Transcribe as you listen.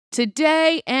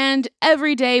Today and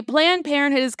every day, Planned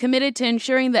Parenthood is committed to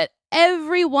ensuring that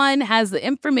everyone has the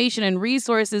information and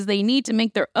resources they need to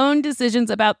make their own decisions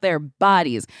about their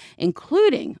bodies,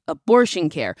 including abortion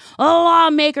care.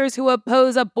 Lawmakers who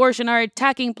oppose abortion are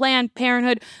attacking Planned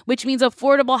Parenthood, which means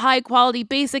affordable, high-quality,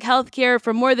 basic health care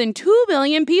for more than 2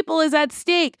 million people is at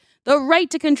stake. The right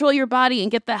to control your body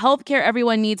and get the health care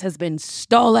everyone needs has been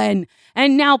stolen.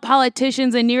 And now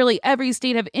politicians in nearly every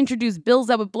state have introduced bills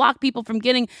that would block people from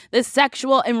getting the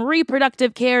sexual and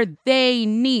reproductive care they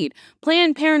need.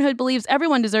 Planned Parenthood believes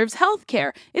everyone deserves health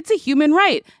care. It's a human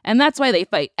right. And that's why they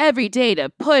fight every day to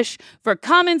push for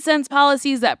common sense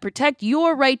policies that protect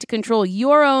your right to control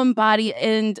your own body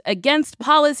and against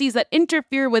policies that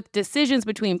interfere with decisions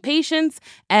between patients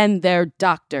and their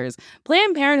doctors.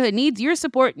 Planned Parenthood needs your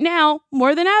support now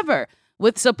more than ever.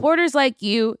 With supporters like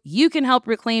you, you can help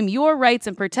reclaim your rights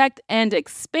and protect and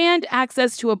expand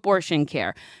access to abortion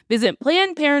care. Visit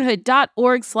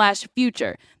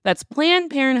PlannedParenthood.org/future. That's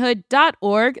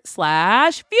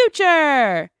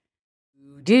PlannedParenthood.org/future.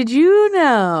 Did you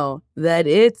know that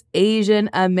it's Asian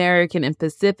American and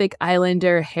Pacific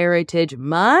Islander Heritage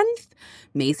Month?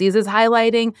 Macy's is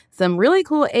highlighting some really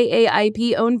cool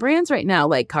AAIP-owned brands right now,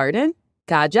 like Cardin,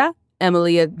 Kaja,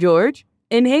 Emilia George,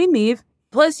 and Hey Meave.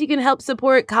 Plus, you can help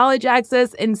support college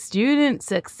access and student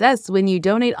success when you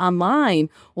donate online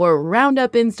or round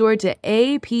up in store to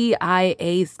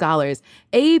APIA Scholars.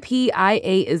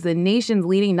 APIA is the nation's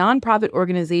leading nonprofit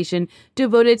organization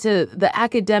devoted to the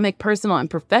academic, personal, and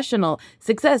professional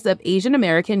success of Asian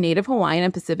American, Native Hawaiian,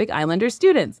 and Pacific Islander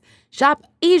students. Shop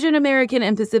Asian American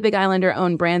and Pacific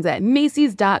Islander-owned brands at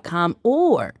Macy's.com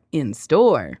or in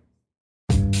store.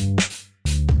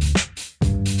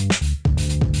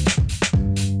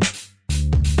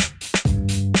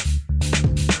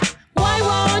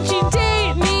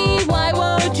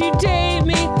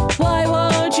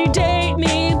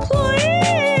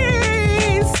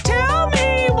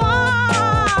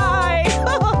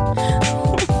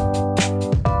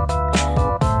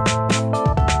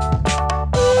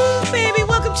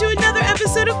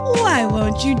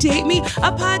 You Date Me,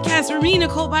 a podcast where me,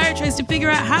 Nicole Byer, tries to figure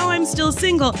out how I'm still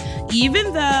single,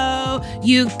 even though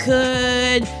you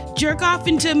could jerk off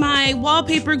into my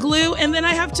wallpaper glue and then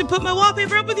I have to put my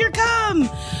wallpaper up with your cum.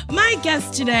 My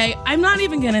guest today, I'm not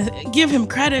even going to give him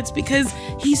credits because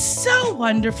he's so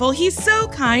wonderful. He's so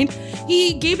kind.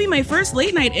 He gave me my first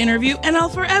late night interview and I'll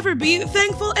forever be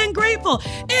thankful and grateful.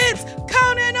 It's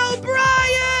Conan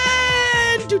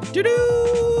O'Brien! Doo-doo-doo!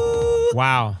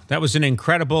 Wow, that was an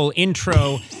incredible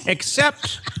intro,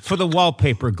 except for the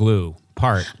wallpaper glue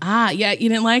part. Yeah, you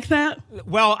didn't like that?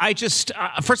 Well, I just,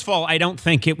 first of all, I don't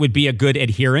think it would be a good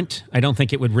adherent. I don't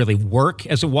think it would really work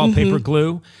as a wallpaper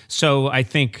glue. So I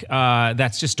think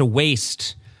that's just a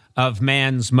waste of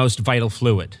man's most vital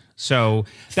fluid. So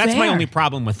that's my only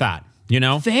problem with that, you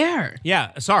know? Fair.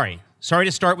 Yeah, sorry. Sorry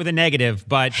to start with a negative,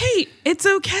 but... Hey, it's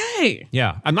okay.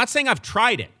 Yeah, I'm not saying I've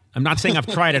tried it.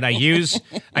 I use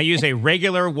a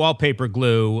regular wallpaper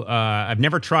glue. I've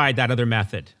never tried that other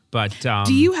method. But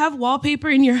do you have wallpaper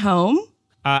in your home?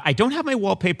 I don't have any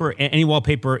wallpaper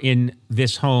in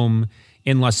this home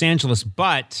in Los Angeles,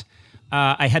 but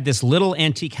I had this little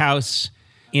antique house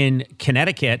in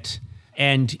Connecticut,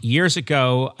 and years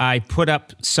ago I put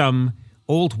up some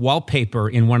old wallpaper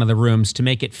in one of the rooms to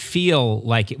make it feel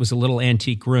like it was a little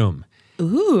antique room.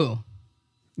 Ooh.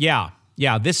 Yeah.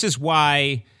 This is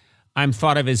why I'm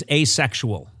thought of as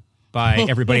asexual by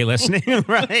everybody listening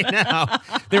right now.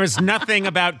 There is nothing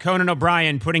about Conan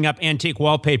O'Brien putting up antique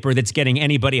wallpaper that's getting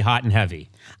anybody hot and heavy.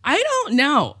 I don't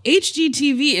know.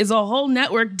 HGTV is a whole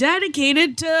network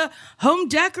dedicated to home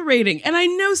decorating. And I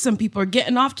know some people are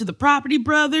getting off to the Property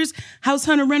Brothers, House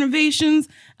Hunter Renovations,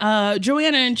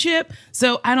 Joanna and Chip.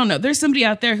 So I don't know. There's somebody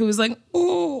out there who was like,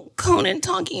 oh, Conan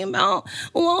talking about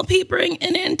wallpapering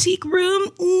an antique room.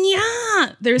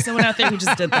 Yeah. There's someone out there who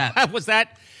just did that. Was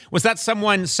that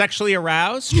someone sexually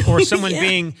aroused or someone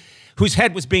whose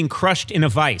head was being crushed in a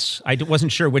vice? I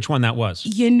wasn't sure which one that was.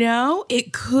 You know,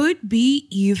 it could be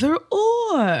either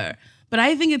or, but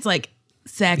I think it's like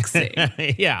sexy.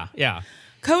 Yeah.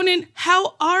 Conan,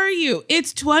 how are you?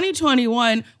 It's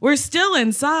 2021. We're still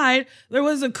inside. There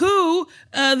was a coup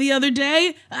the other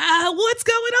day. What's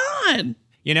going on?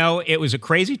 You know, it was a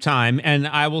crazy time, and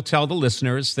I will tell the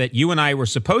listeners that you and I were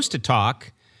supposed to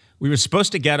talk. We were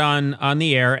supposed to get on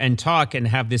the air and talk and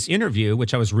have this interview,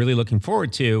 which I was really looking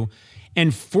forward to.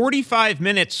 And 45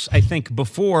 minutes, I think,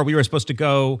 before we were supposed to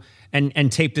go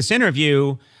and tape this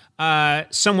interview,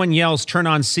 someone yells, "Turn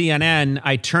on CNN."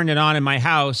 I turn it on in my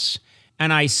house,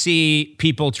 and I see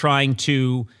people trying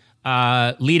to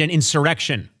lead an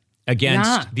insurrection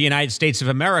against the United States of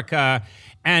America.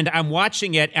 And I'm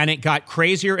watching it, and it got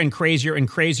crazier and crazier and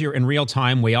crazier in real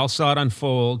time. We all saw it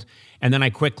unfold. And then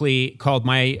I quickly called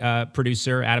my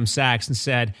producer, Adam Sachs, and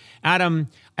said, Adam,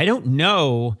 I don't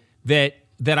know that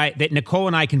Nicole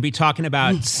and I can be talking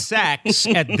about sex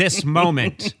at this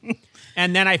moment.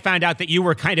 And then I found out that you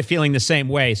were kind of feeling the same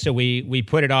way. So we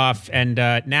put it off, and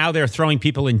now they're throwing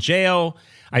people in jail.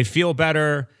 I feel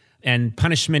better, and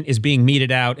punishment is being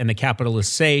meted out, and the Capitol is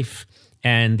safe,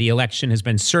 and the election has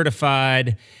been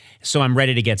certified. So I'm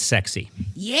ready to get sexy.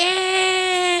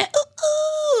 Yeah.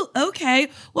 Ooh. Okay.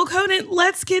 Well, Conan,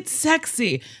 let's get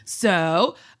sexy.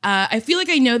 So I feel like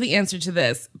I know the answer to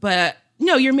this, but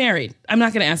no, you're married. I'm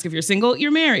not going to ask if you're single.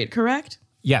 You're married, correct?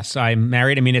 Yes, I'm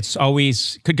married. I mean, it's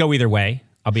always could go either way.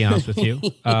 I'll be honest with you.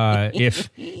 If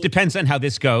depends on how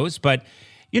this goes, but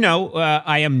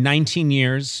I am 19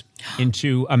 years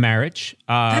into a marriage,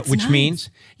 which means,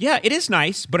 it is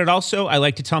nice. But it also, I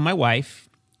like to tell my wife,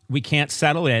 we can't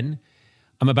settle in.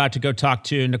 I'm about to go talk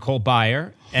to Nicole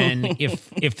Byer, and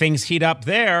if things heat up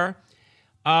there,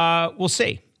 we'll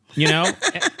see.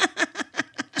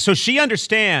 So she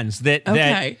understands that. Okay.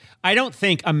 That I don't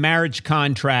think a marriage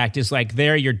contract is like,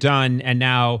 there, you're done, and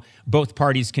now both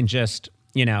parties can just,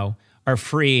 are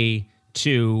free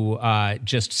to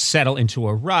just settle into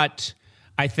a rut.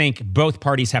 I think both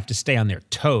parties have to stay on their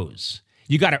toes.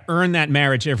 You got to earn that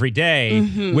marriage every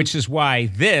day, which is why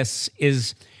this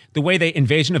is the way the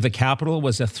invasion of the Capitol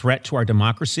was a threat to our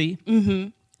democracy.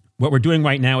 What we're doing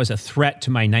right now is a threat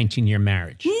to my 19-year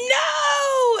marriage.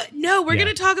 No, we're going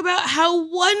to talk about how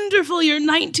wonderful your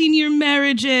 19-year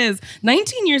marriage is.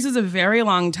 19 years is a very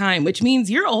long time, which means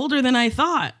you're older than I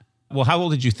thought. Well, how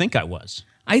old did you think I was?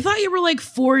 I thought you were like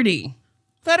 40.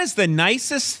 That is the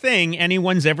nicest thing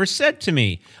anyone's ever said to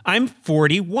me. I'm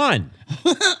 41.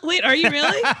 Wait, are you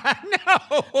really? No.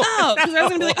 Oh, because I was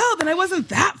going to be like, then I wasn't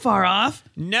that far off.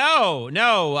 No.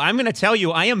 I'm going to tell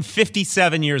you, I am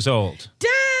 57 years old.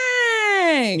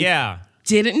 Dang. Yeah.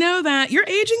 Didn't know that. You're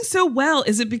aging so well.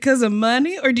 Is it because of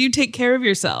money, or do you take care of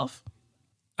yourself?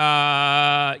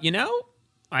 I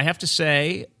have to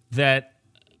say that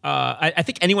I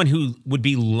think anyone who would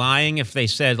be lying if they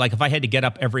said, like, if I had to get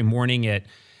up every morning at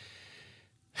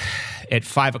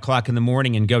 5 o'clock in the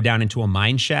morning and go down into a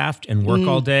mine shaft and work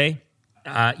all day,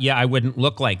 I wouldn't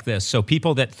look like this. So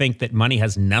people that think that money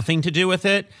has nothing to do with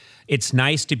it, it's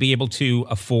nice to be able to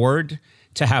afford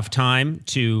to have time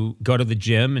to go to the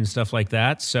gym and stuff like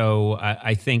that. So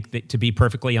I think that, to be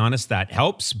perfectly honest, that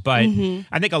helps. But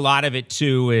I think a lot of it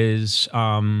too is,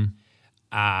 I'm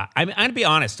going to be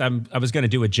honest. I was going to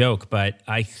do a joke, but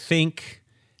I think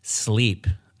sleep.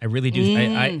 I really do.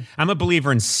 I'm a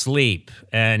believer in sleep.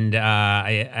 And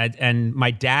and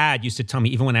my dad used to tell me,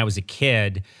 even when I was a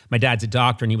kid, my dad's a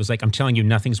doctor, and he was like, I'm telling you,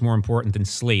 nothing's more important than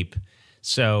sleep.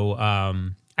 So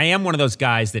I am one of those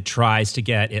guys that tries to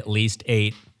get at least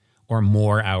 8 or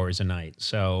more hours a night.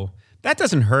 So that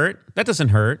doesn't hurt.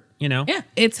 Yeah,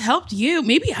 it's helped you.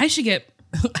 Maybe I should get,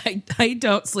 I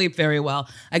don't sleep very well.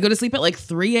 I go to sleep at like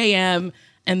 3 a.m.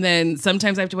 and then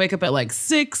sometimes I have to wake up at like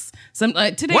 6.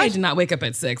 Today I did not wake up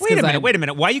at 6. Wait a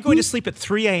minute. Why are you going to sleep at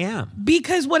 3 a.m.?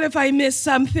 Because what if I miss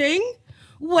something?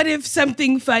 What if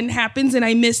something fun happens and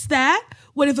I miss that?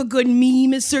 What if a good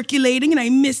meme is circulating and I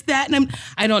miss that? And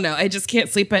I don't know. I just can't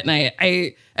sleep at night.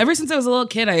 Ever since I was a little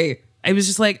kid, I was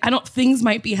just like, things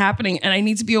might be happening and I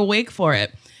need to be awake for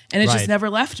it. And it just never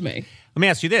left me. Let me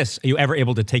ask you this. Are you ever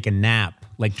able to take a nap,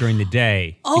 like during the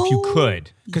day, if you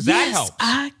could? Because that helps.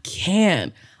 I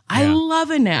can. I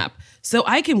love a nap. So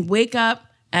I can wake up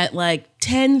at like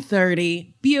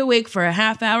 10:30, be awake for a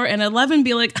half hour, and 11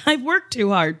 be like, I've worked too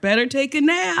hard. Better take a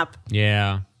nap.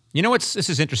 Yeah. You know this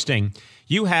is interesting.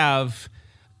 You have,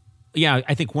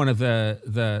 I think one of the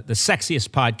sexiest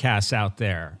podcasts out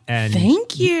there. And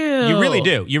thank you. You really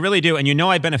do. You really do. And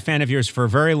I've been a fan of yours for a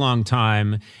very long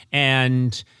time.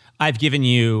 And I've given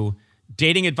you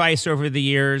dating advice over the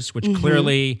years, which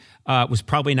clearly was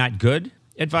probably not good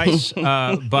advice.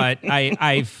 But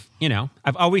I've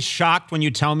always shocked when you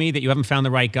tell me that you haven't found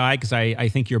the right guy, because I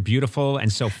think you're beautiful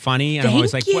and so funny. And I'm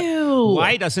always like,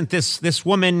 why doesn't this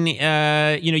woman,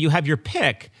 you have your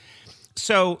pick?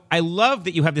 So I love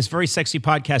that you have this very sexy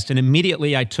podcast, and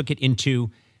immediately I took it into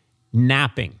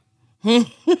napping. I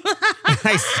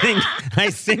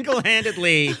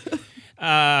single-handedly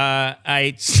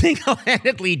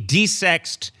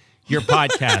desexed your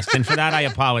podcast, and for that I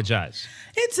apologize.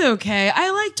 It's okay.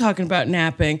 I like talking about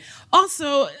napping.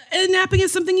 Also, napping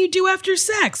is something you do after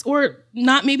sex, or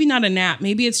maybe not a nap.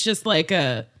 Maybe it's just like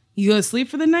you go to sleep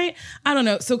for the night. I don't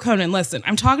know. So Conan, listen,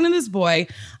 I'm talking to this boy.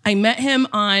 I met him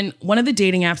on one of the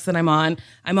dating apps that I'm on.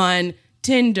 I'm on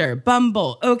Tinder,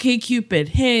 Bumble, OkCupid,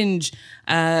 Hinge,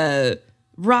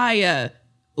 Raya,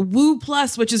 Woo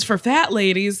Plus, which is for fat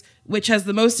ladies, which has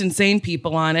the most insane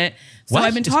people on it. So What?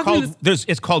 I've been talking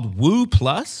It's called Woo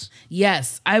Plus?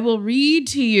 Yes, I will read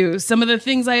to you some of the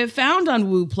things I have found on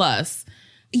Woo Plus.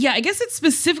 Yeah, I guess it's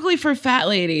specifically for fat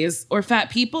ladies or fat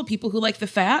people who like the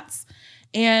fats.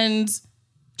 And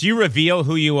Do you reveal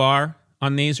who you are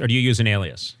on these, or do you use an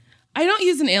alias? I don't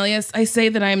use an alias. I say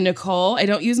that I'm Nicole. I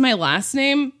don't use my last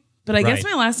name, but I guess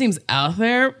Right. my last name's out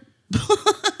there.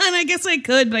 And I guess I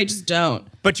could, but I just don't.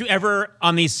 But you ever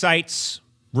on these sites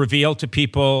reveal to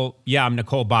people, yeah, I'm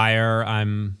Nicole Byer,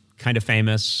 I'm kind of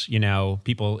famous,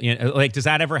 people, like, does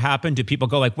that ever happen? Do people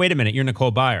go like, wait a minute, you're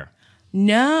Nicole Byer?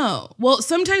 No. Well,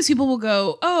 sometimes people will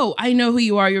go, oh, I know who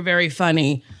you are. You're very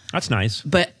funny. That's nice.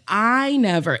 But I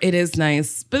never. It is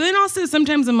nice. But then also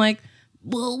sometimes I'm like,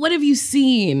 well, what have you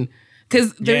seen?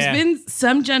 Because there's been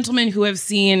some gentlemen who have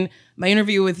seen my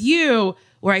interview with you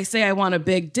where I say I want a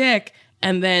big dick,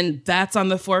 and then that's on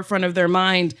the forefront of their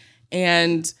mind.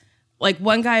 And like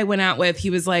one guy I went out with, he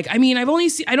was like, I mean, I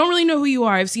don't really know who you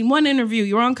are. I've seen one interview.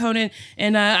 You were on Conan,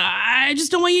 and I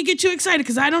just don't want you to get too excited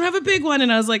because I don't have a big one.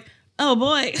 And I was like, oh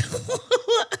boy.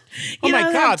 Oh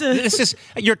my God.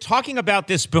 You're talking about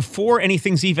this before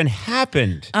anything's even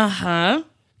happened. Uh-huh.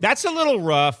 That's a little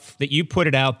rough that you put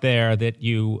it out there that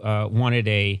you wanted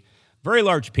a very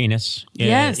large penis.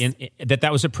 Yes.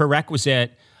 That was a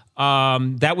prerequisite.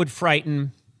 That would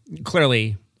frighten,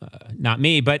 clearly, not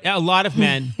me, but a lot of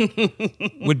men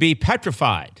would be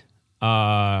petrified.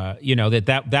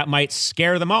 That might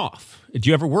scare them off. Do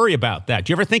you ever worry about that?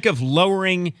 Do you ever think of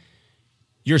lowering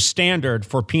your standard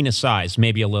for penis size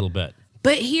maybe a little bit?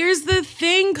 But here's the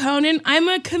thing, Conan. I'm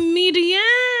a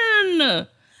comedian.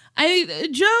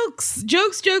 Jokes.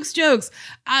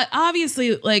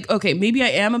 Obviously, like, okay, maybe I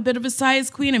am a bit of a size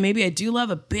queen, and maybe I do love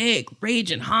a big,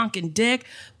 raging, honking dick.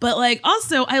 But like,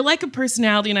 also, I like a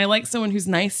personality, and I like someone who's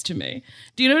nice to me.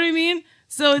 Do you know what I mean?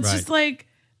 So it's just like,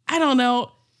 I don't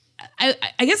know. I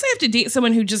guess I have to date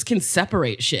someone who just can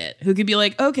separate shit, who could be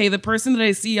like, okay, the person that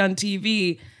I see on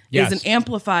TV is an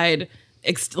amplified,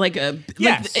 it's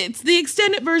the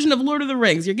extended version of Lord of the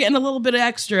Rings. You're getting a little bit of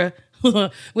extra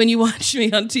when you watch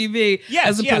me on TV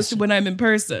as opposed to when I'm in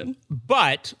person.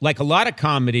 But like a lot of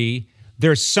comedy,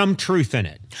 there's some truth in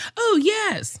it. Oh,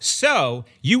 yes. So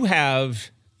you've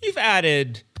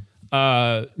added,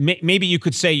 maybe you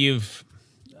could say you've,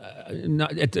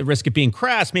 not at the risk of being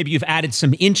crass, maybe you've added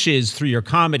some inches through your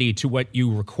comedy to what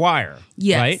you require.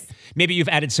 Yes. Right? Maybe you've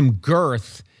added some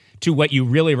girth to what you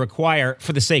really require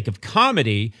for the sake of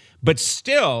comedy, but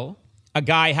still a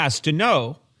guy has to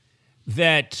know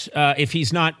that if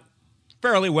he's not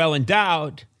fairly well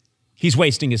endowed, he's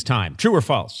wasting his time. True or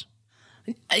false?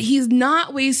 He's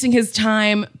not wasting his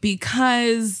time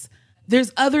because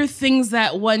there's other things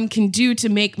that one can do to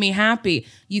make me happy.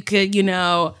 You could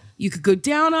go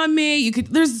down on me.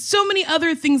 There's so many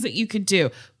other things that you could do.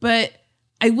 But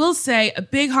I will say a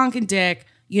big honking dick,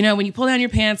 when you pull down your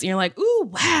pants and you're like, ooh,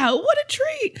 wow, what a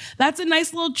treat. That's a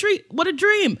nice little treat. What a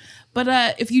dream.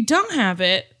 But if you don't have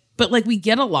it, but like we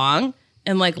get along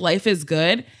and like life is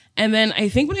good. And then I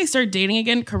think when I start dating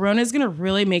again, Corona is going to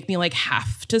really make me like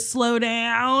have to slow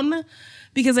down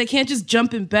because I can't just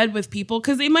jump in bed with people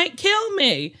because they might kill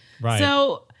me. Right.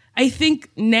 So I think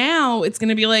now it's going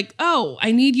to be like, oh,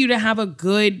 I need you to have a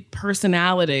good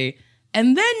personality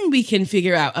and then we can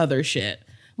figure out other shit,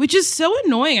 which is so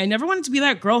annoying. I never wanted to be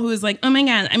that girl who is like, oh my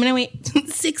God, I'm going to wait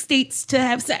 6 dates to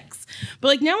have sex. But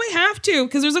like now I have to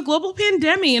because there's a global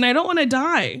pandemic and I don't want to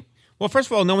die. Well, first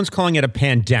of all, no one's calling it a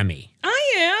pandemic.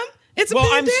 I am. It's a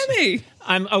pandemic.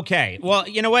 I'm okay. Well,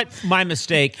 you know what? My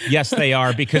mistake. Yes, they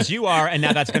are, because you are, and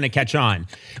now that's going to catch on.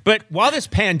 But while this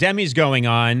pandemic's going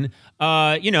on,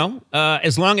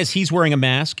 as long as he's wearing a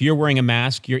mask, you're wearing a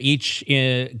mask, you're each,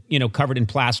 covered in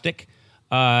plastic,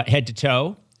 head to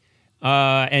toe,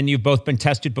 and you've both been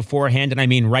tested beforehand, and I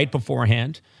mean right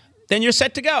beforehand, then you're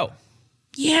set to go.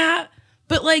 Yeah,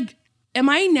 but like, am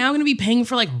I now going to be paying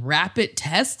for like rapid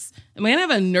tests? Am I going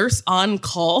to have a nurse on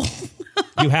call?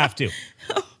 You have to.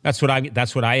 That's what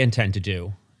I intend to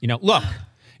do. Look,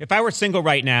 if I were single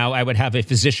right now, I would have a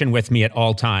physician with me at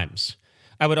all times.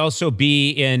 I would also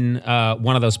be in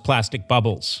one of those plastic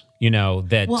bubbles,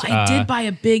 that. Well, I did buy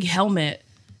a big helmet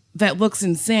that looks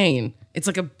insane.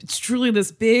 It's truly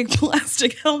this big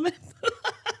plastic helmet.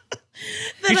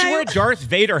 You should wear a Darth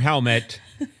Vader helmet.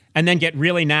 And then get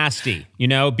really nasty,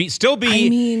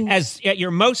 be as at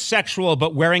your most sexual,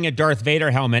 but wearing a Darth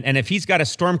Vader helmet. And if he's got a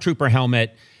Stormtrooper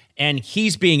helmet and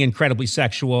he's being incredibly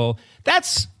sexual,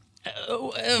 that's,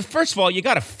 first of all, you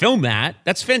got to film that.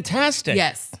 That's fantastic.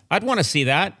 Yes. I'd want to see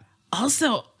that.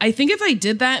 Also, I think if I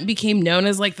did that and became known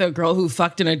as like the girl who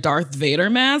fucked in a Darth Vader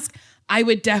mask, I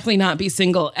would definitely not be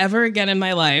single ever again in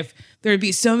my life. There'd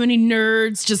be so many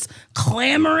nerds just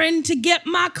clamoring to get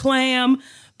my clam.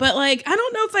 But like, I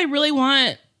don't know if I really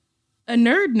want a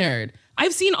nerd.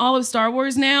 I've seen all of Star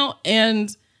Wars now,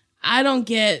 and I don't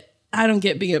get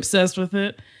being obsessed with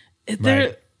it.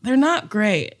 They're not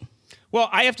great. Well,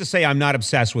 I have to say I'm not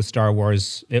obsessed with Star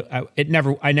Wars. I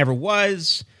never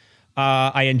was.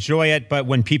 I enjoy it, but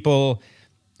when people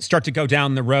start to go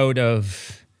down the road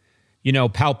of,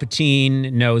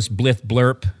 Palpatine knows Blith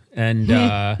Blurp and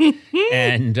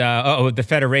the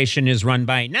Federation is run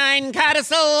by 9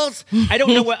 codicils. I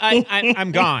don't know what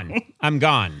I'm gone.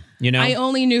 I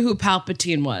only knew who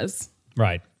Palpatine was.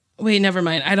 Right. Wait, never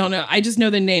mind. I don't know. I just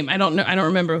know the name. I don't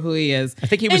remember who he is. I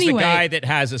think he was the guy that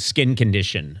has a skin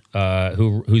condition,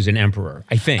 who's an emperor,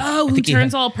 I think. Oh, who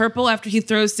turns all purple after he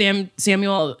throws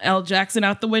Samuel L. Jackson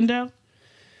out the window?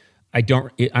 I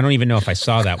don't even know if I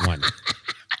saw that one.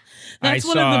 That's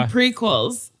one of the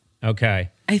prequels. Okay.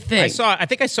 I think I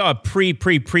saw a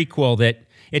prequel that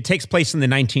it takes place in the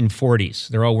 1940s.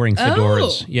 They're all wearing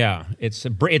fedoras. Oh. Yeah, it's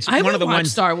I one of the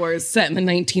ones. Star Wars set in the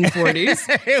 1940s.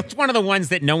 It's one of the ones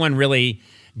that no one really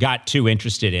got too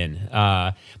interested in.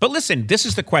 But listen, this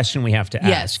is the question we have to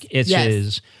ask. It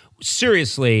is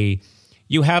seriously,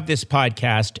 you have this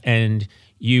podcast and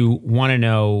you want to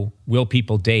know, will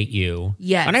people date you?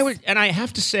 Yes. And I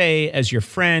have to say, as your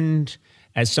friend,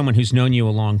 as someone who's known you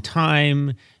a long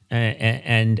time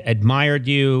and admired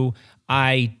you,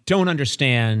 I don't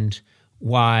understand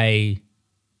why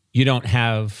you don't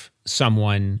have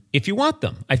someone if you want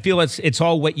them. I feel it's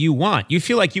all what you want. You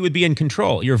feel like you would be in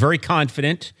control. You're very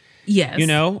confident. Yes.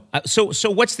 So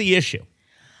what's the issue?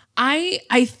 I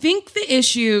think the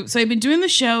issue, so I've been doing the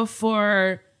show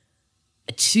for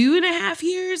 2.5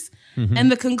 years, and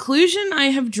the conclusion I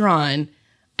have drawn,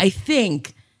 I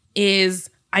think, is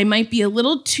I might be a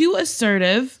little too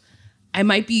assertive. I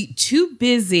might be too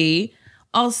busy.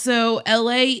 Also,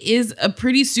 LA is a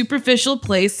pretty superficial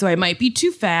place, so I might be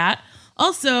too fat.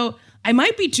 Also, I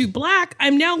might be too black.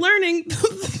 I'm now learning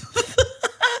that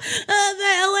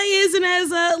LA isn't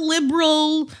as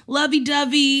liberal,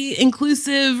 lovey-dovey,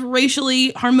 inclusive,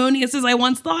 racially harmonious as I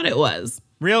once thought it was.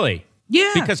 Really?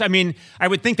 Yeah. Because, I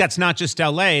would think that's not just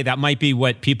LA. That might be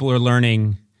what people are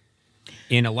learning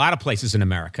in a lot of places in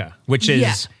America, which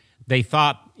is they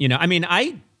thought,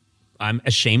 I'm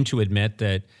ashamed to admit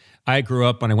that I grew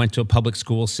up when I went to a public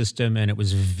school system and it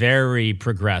was very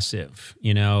progressive,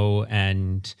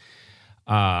 it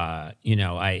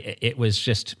was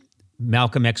just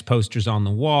Malcolm X posters on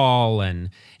the wall and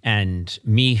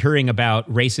me hearing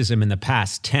about racism in the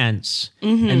past tense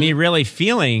and me really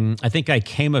feeling, I think I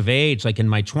came of age like in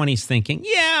my 20s thinking,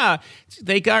 yeah,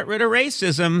 they got rid of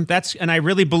racism. And I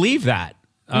really believe that.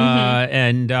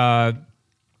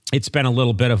 It's been a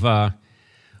little bit of a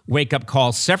wake-up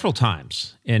call several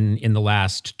times in the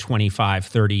last 25,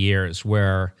 30 years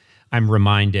where I'm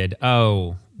reminded,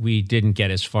 we didn't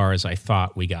get as far as I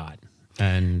thought we got.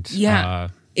 And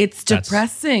it's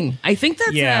depressing. I think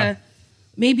that's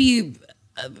maybe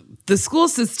the school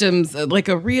system's like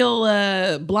a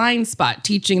real blind spot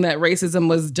teaching that racism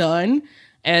was done.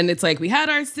 And it's like, we had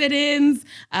our sit-ins.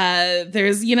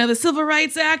 There's, the Civil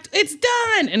Rights Act. It's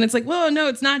done. And it's like, whoa, no,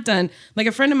 it's not done. Like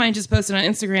a friend of mine just posted on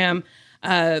Instagram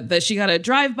that she got a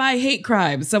drive-by hate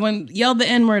crime. Someone yelled the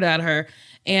N-word at her.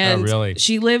 And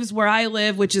she lives where I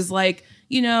live, which is like,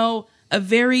 a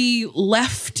very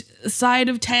left side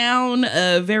of town,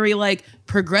 a very like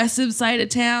progressive side of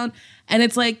town. And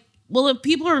it's like, well, if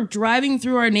people are driving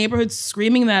through our neighborhoods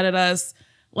screaming that at us,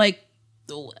 like,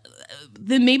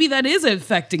 then maybe that is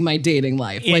affecting my dating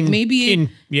life.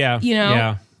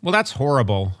 Yeah. Well, that's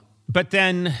horrible. But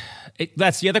then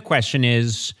that's the other question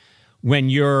is, when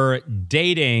you're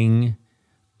dating,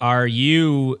 are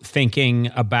you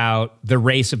thinking about the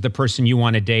race of the person you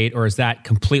want to date, or is that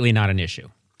completely not an issue?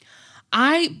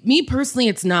 Me personally,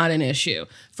 it's not an issue.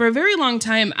 For a very long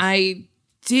time, I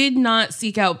did not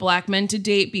seek out black men to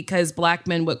date because black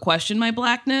men would question my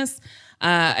blackness.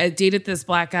 I dated this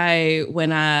black guy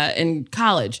when in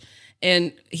college,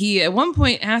 and he at one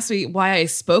point asked me why I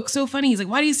spoke so funny. He's like,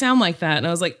 "Why do you sound like that?" And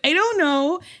I was like, "I don't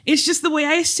know. It's just the way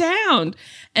I sound."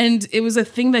 And it was a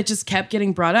thing that just kept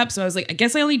getting brought up. So I was like, I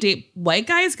guess I only date white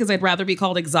guys because I'd rather be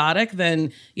called exotic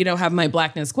than, have my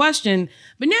blackness questioned.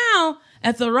 But now,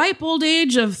 at the ripe old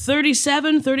age of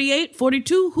 37, 38,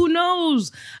 42, who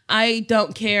knows? I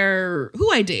don't care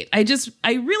who I date.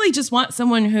 I really just want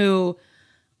someone who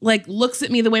like looks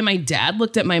at me the way my dad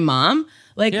looked at my mom.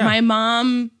 Like my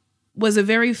mom was a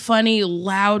very funny,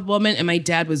 loud woman, and my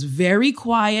dad was very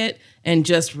quiet and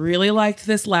just really liked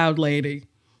this loud lady.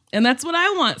 And that's what I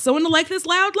want, someone to like this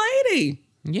loud lady.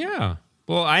 Yeah.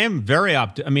 Well, I am very I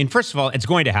mean, first of all, it's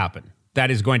going to happen. That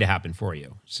is going to happen for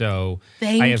you. So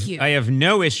Thank you. I have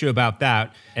no issue about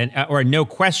that, and or no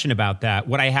question about that.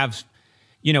 What I have,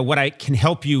 what I can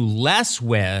help you less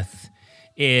with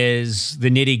is the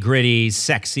nitty-gritty,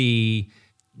 sexy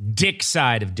dick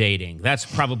side of dating. That's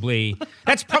probably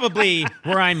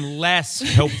where I'm less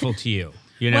helpful to you.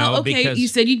 Well, okay, because you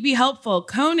said you'd be helpful.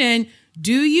 Conan,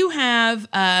 do you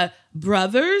have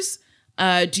brothers?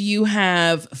 Do you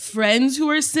have friends who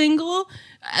are single?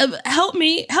 Help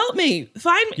me. Find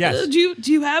me. Yes.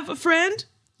 Do you have a friend?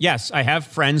 Yes, I have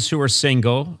friends who are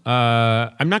single.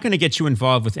 I'm not going to get you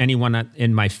involved with anyone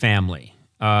in my family.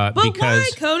 But because why,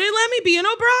 Conan? Let me be an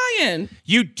O'Brien.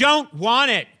 You don't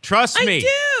want it. Trust me. I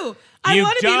do. I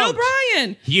want to be an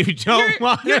O'Brien. You don't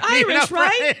want to be You're an Irish, O'Brien.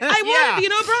 right? I want to be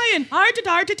an O'Brien.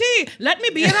 Heart to tea. Let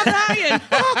me be an O'Brien.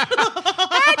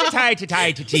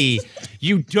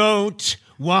 You don't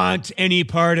want any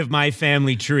part of my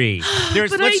family tree. But do.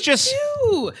 I'll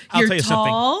tell You're you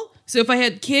tall. something. So if I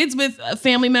had kids with a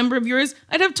family member of yours,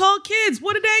 I'd have tall kids.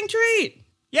 What a dang treat.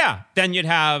 Yeah, then you'd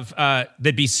have,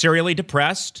 they'd be serially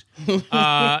depressed.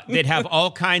 They'd have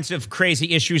all kinds of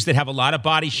crazy issues. They'd have a lot of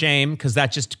body shame because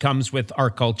that just comes with our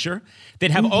culture.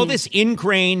 They'd have all this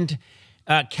ingrained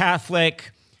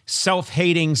Catholic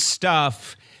self-hating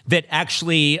stuff that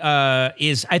actually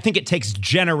I think it takes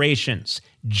generations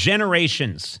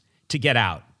to get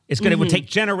out. It would take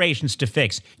generations to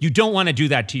fix. You don't want to do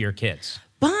that to your kids.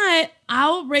 But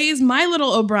I'll raise my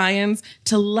little O'Briens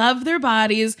to love their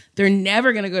bodies. They're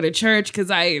never going to go to church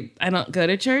because I don't go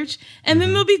to church. And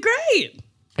then they'll be great.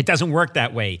 It doesn't work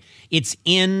that way. It's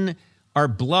in our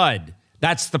blood.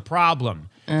 That's the problem.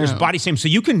 There's body shame. So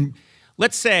you can,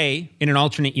 let's say in an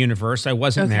alternate universe, I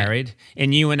wasn't married,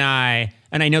 and you and I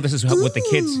know this is what the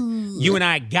kids, you and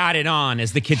I got it on,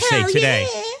 as the kids say today.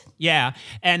 Yeah.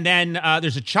 And then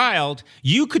there's a child.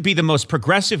 You could be the most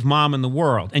progressive mom in the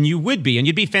world, and you would be, and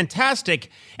you'd be fantastic.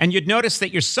 And you'd notice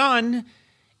that your son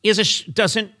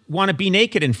doesn't want to be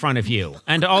naked in front of you,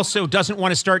 and also doesn't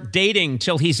want to start dating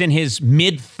till he's in his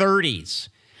mid-30s.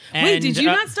 Wait, did you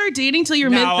not start dating till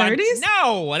your mid-30s?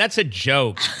 No, that's a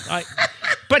joke.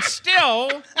 But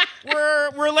still,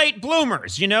 we're late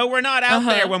bloomers, We're not out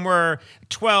there when we're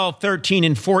 12, 13,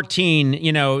 and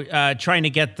 14, trying to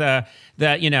get the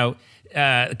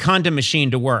condom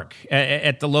machine to work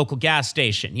at the local gas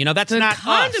station. That's not us. The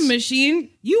condom machine?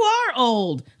 You are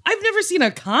old. I've never seen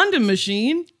a condom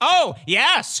machine. Oh,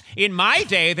 yes. In my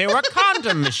day, there were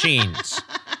condom machines.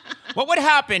 What would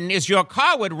happen is your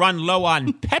car would run low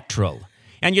on petrol,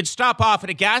 and you'd stop off at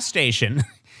a gas station,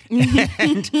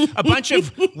 and a bunch of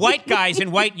white guys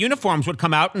in white uniforms would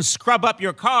come out and scrub up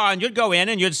your car, and you'd go in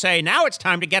and you'd say, now it's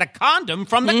time to get a condom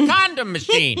from the condom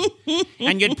machine.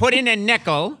 And you'd put in a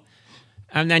nickel,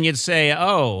 and then you'd say,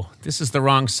 oh, this is the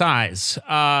wrong size.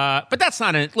 But that's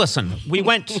not it. Listen, we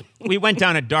went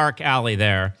down a dark alley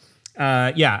there.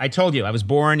 I told you, I was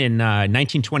born in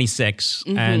 1926,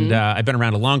 and I've been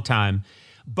around a long time.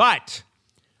 But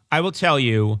I will tell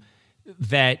you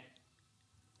that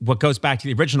what goes back to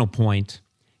the original point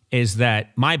is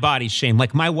that my body's shame.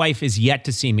 Like, my wife is yet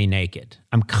to see me naked.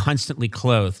 I'm constantly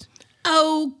clothed.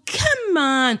 Oh, come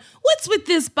on. What's with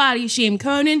this body shame,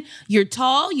 Conan? You're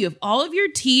tall, you have all of your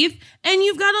teeth, and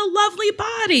you've got a lovely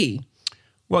body.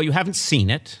 Well, you haven't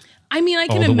seen it. I mean, I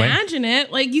can imagine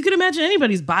it. Like, you can imagine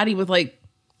anybody's body with, like,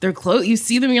 their clothes. You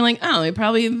see them, and you're like, oh,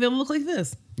 they'll look like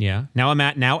this. Yeah.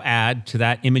 Now add to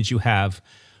that image you have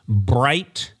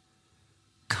bright,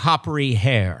 coppery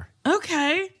hair.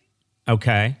 Okay.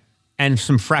 And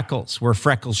some freckles where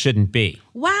freckles shouldn't be.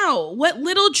 Wow, what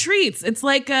little treats. It's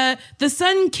like the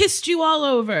sun kissed you all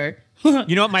over.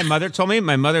 You know what my mother told me?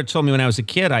 My mother told me when I was a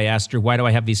kid, I asked her, why do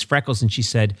I have these freckles? And she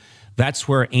said, that's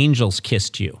where angels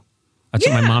kissed you. That's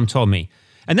what my mom told me.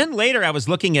 And then later I was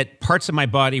looking at parts of my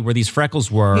body where these freckles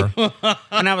were,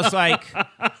 and I was like,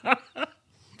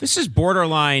 this is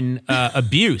borderline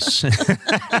abuse.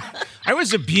 I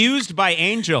was abused by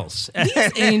angels.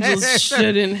 These angels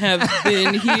shouldn't have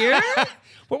been here.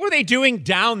 What were they doing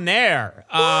down there?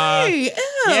 Why?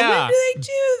 Why do they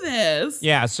do this?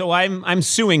 Yeah, so I'm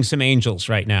suing some angels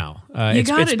right now. You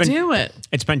got to do it.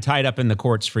 It's been tied up in the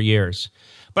courts for years.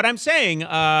 But I'm saying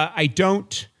I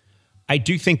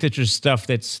do think that there's stuff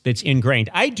that's ingrained.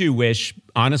 I do wish,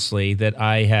 honestly, that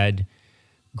I had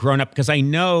grown up, because I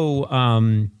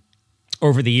know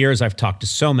over the years I've talked to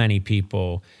so many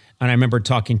people And I remember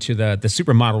talking to the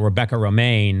supermodel, Rebecca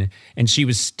Romaine, and she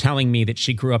was telling me that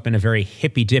she grew up in a very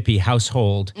hippy-dippy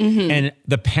household. And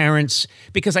the parents,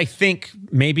 because I think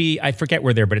maybe, I forget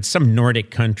where they're, but it's some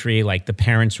Nordic country, like the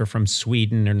parents were from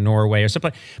Sweden or Norway or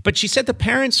something. But she said the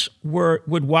parents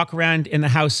would walk around in the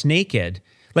house naked.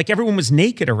 Like everyone was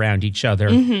naked around each other.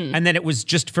 And then it was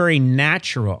just very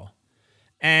natural.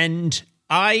 And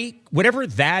whatever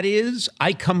that is,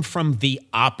 I come from the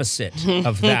opposite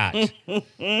of that.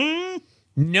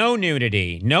 No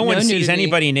nudity. No one sees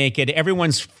anybody naked.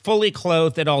 Everyone's fully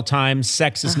clothed at all times.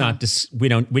 Sex is not, we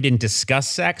didn't discuss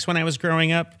sex when I was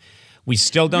growing up. We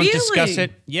still don't discuss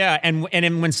it. Yeah.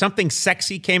 And when something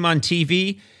sexy came on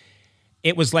TV,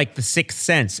 it was like the Sixth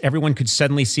Sense. Everyone could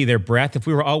suddenly see their breath. If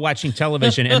we were all watching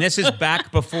television, and this is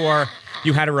back before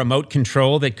you had a remote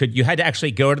control you had to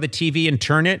actually go to the TV and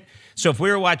turn it. So if we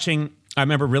were watching, I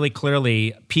remember really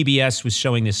clearly, PBS was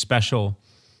showing this special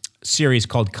series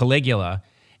called Caligula.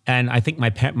 And I think my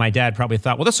dad probably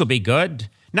thought, well, this will be good.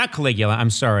 Not Caligula, I'm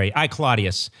sorry. I,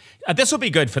 Claudius. This will be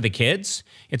good for the kids.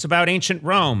 It's about ancient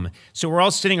Rome. So we're all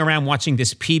sitting around watching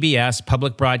this PBS,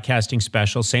 public broadcasting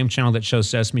special, same channel that shows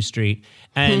Sesame Street.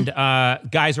 And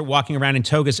guys are walking around in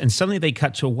togas, and suddenly they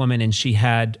cut to a woman, and she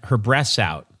had her breasts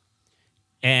out.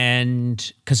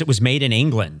 And because it was made in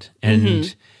England.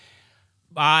 And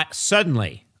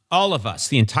suddenly, all of us,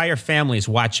 the entire family is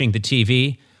watching the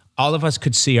TV. All of us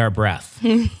could see our breath.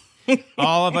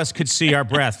 All of us could see our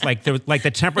breath. Like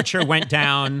the temperature went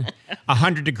down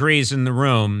 100 degrees in the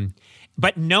room.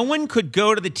 But no one could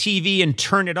go to the TV and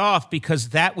turn it off because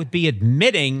that would be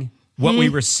admitting what we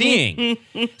were seeing.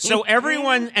 So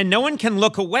no one can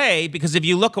look away, because if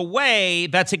you look away,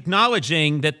 that's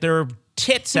acknowledging that there are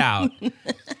tits out.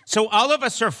 So all of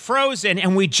us are frozen,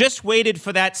 and we just waited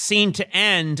for that scene to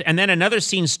end, and then another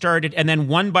scene started, and then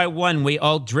one by one, we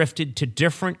all drifted to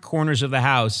different corners of the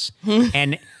house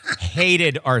and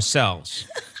hated ourselves.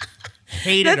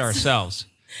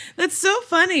 That's so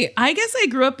funny. I guess I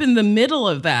grew up in the middle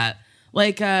of that.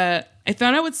 Like, I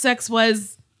found out what sex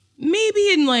was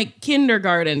maybe in like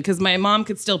kindergarten, because my mom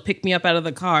could still pick me up out of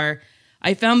the car.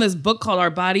 I found this book called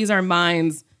Our Bodies, Our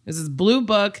Minds. This is blue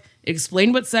book. It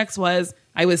explained what sex was.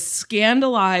 I was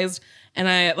scandalized. And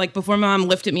I, like, before my mom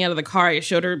lifted me out of the car, I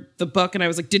showed her the book and I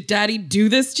was like, did daddy do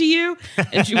this to you?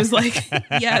 And she was like,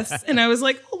 yes. And I was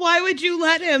like, why would you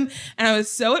let him? And I was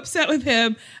so upset with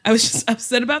him. I was just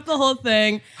upset about the whole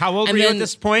thing. How old were you at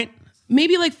this point?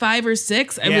 Maybe like 5 or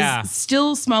 6. I was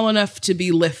still small enough to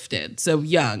be lifted. So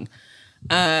young.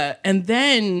 And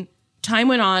then time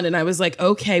went on and I was like,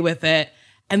 okay with it.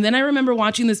 And then I remember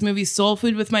watching this movie Soul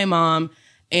Food with my mom,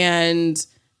 and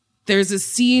there's a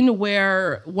scene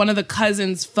where one of the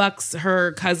cousins fucks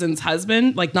her cousin's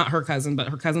husband, like not her cousin, but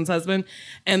her cousin's husband.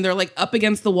 And they're like up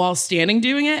against the wall standing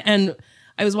doing it. And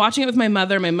I was watching it with my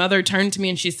mother. My mother turned to me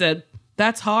and she said,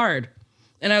 "That's hard."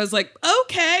 And I was like,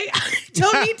 okay, I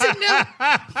don't need to know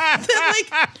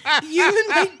that like you and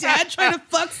my dad trying to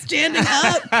fuck standing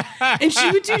up. And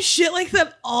she would do shit like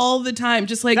that all the time.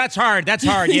 Just like, that's hard.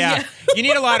 Yeah. You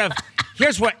need a lot of,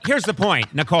 here's the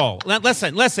point, Nicole.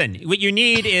 Listen. What you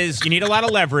need is a lot of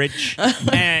leverage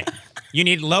and you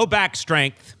need low back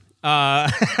strength. You're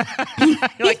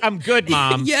like, I'm good,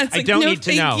 Mom. Yeah, I don't need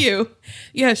to know. Thank you.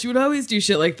 Yeah, she would always do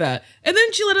shit like that. And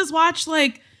then she let us watch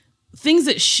like things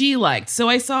that she liked. So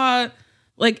I saw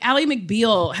like Ally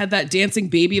McBeal had that dancing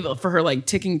baby for her like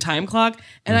ticking time clock.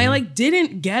 And I like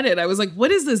didn't get it. I was like,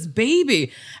 what is this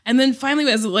baby? And then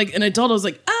finally as like an adult, I was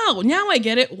like, oh, now I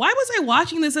get it. Why was I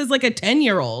watching this as like a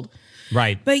 10-year-old?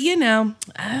 Right. But you know,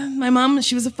 my mom,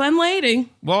 she was a fun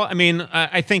lady. Well, I mean,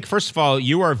 I think first of all,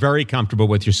 you are very comfortable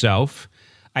with yourself.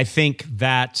 I think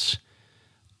that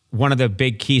one of the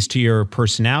big keys to your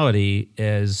personality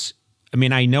is, I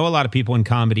mean, I know a lot of people in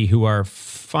comedy who are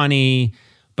funny,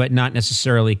 but not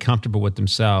necessarily comfortable with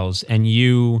themselves. And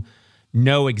you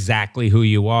know exactly who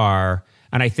you are.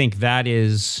 And I think that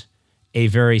is a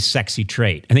very sexy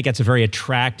trait. I think that's a very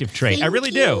attractive trait. I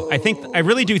really do. I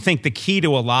really do think the key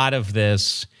to a lot of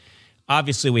this,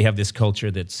 obviously we have this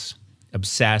culture that's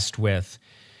obsessed with,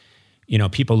 you know,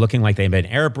 people looking like they've been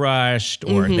airbrushed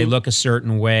or they look a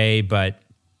certain way. But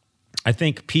I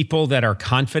think people that are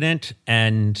confident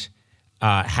and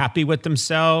happy with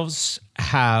themselves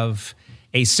have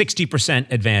a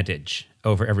 60% advantage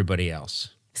over everybody else.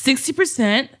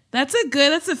 60%? That's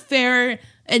a fair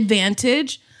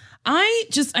advantage.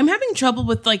 I'm having trouble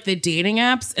with like the dating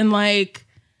apps and like,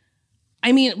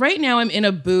 I mean, right now I'm in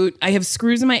a boot. I have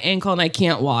screws in my ankle and I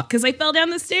can't walk because I fell down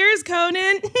the stairs,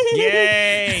 Conan.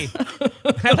 Yay.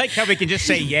 I like how we can just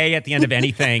say yay at the end of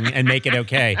anything and make it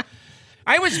okay.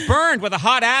 I was burned with a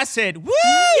hot acid. Woo!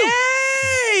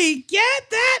 Yay!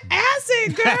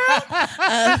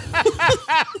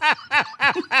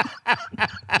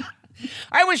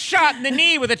 I was shot in the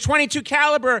knee with a .22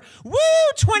 caliber. Woo,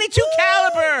 .22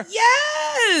 caliber.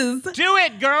 Yes. Do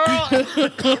it, girl.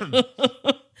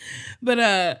 But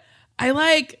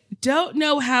I don't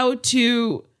know how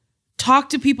to talk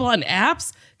to people on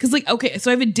apps. Cause okay,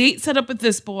 so I have a date set up with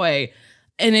this boy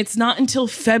and it's not until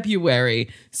February.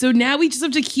 So now we just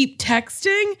have to keep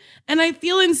texting and I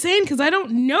feel insane because I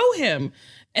don't know him.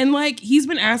 And he's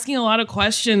been asking a lot of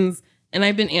questions and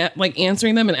I've been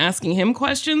answering them and asking him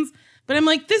questions. But I'm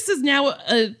this is now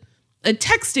a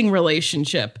texting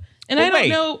relationship. And I don't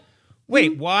know.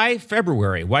 Wait, why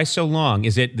February? Why so long?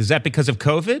 Is that because of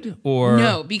COVID or?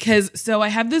 No, because I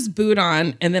have this boot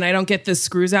on and then I don't get the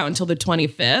screws out until the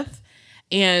 25th.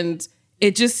 And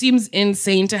it just seems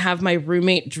insane to have my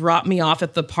roommate drop me off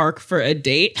at the park for a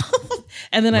date.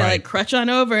 And then I crutch on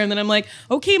over and then I'm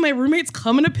okay, my roommate's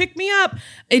coming to pick me up.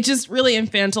 It just really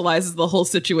infantilizes the whole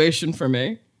situation for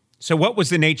me. So what was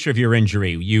the nature of your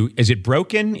injury? Is it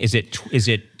broken? Is it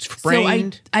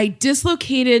sprained? So I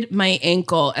dislocated my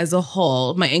ankle as a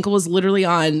whole. My ankle was literally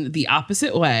on the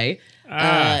opposite way.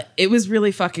 It was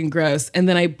really fucking gross. And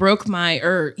then I broke my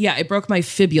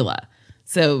fibula.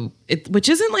 So which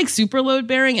isn't super load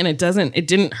bearing and it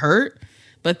didn't hurt,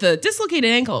 but the dislocated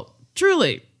ankle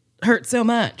truly hurt so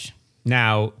much.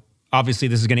 Now, obviously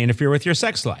this is going to interfere with your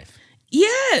sex life.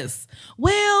 Yes.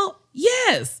 Well,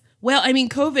 yes. Well, I mean,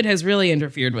 COVID has really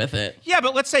interfered with it. Yeah,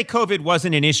 but let's say COVID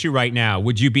wasn't an issue right now.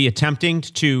 Would you be attempting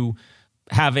to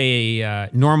have a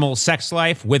normal sex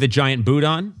life with a giant boot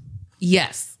on?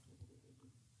 Yes.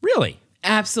 Really?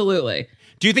 Absolutely.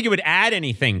 Do you think it would add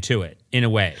anything to it in a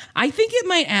way? I think it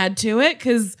might add to it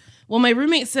because, my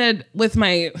roommate said with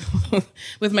my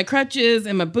with my crutches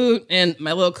and my boot and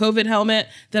my little COVID helmet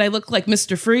that I look like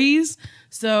Mr. Freeze.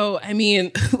 So, I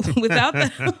mean, without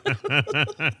that...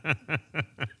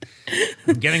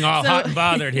 I'm getting all hot and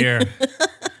bothered here.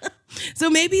 So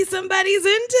maybe somebody's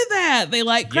into that. They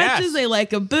like crutches. Yes. They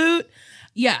like a boot.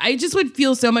 Yeah, I just would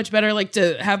feel so much better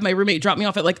to have my roommate drop me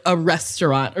off at a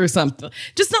restaurant or something.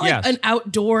 Just not an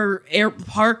outdoor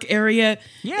park area.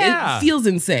 Yeah. It feels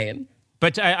insane.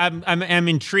 But I'm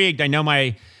intrigued. I know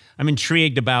I'm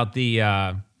intrigued about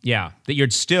that you're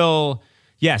still,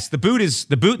 yes, the boot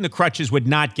and the crutches would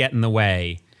not get in the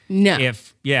way. No.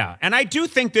 And I do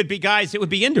think there'd be guys that would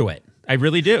be into it. I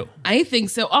really do. I think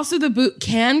so. Also, the boot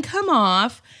can come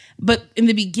off. But in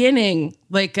the beginning,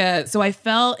 so I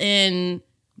fell in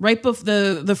right before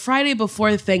the Friday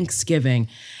before Thanksgiving.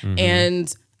 Mm-hmm.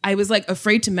 And I was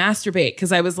afraid to masturbate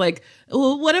because I was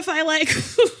well, what if I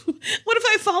what if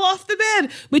I fall off the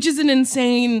bed? Which is an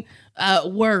insane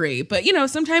worry. But,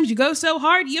 sometimes you go so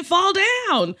hard, you fall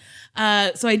down.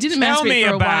 So I didn't masturbate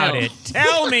for a while.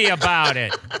 Tell me about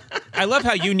it. I love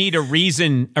how you need a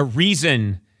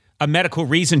medical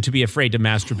reason to be afraid to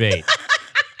masturbate.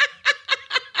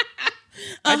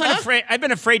 I've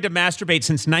been afraid to masturbate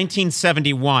since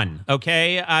 1971.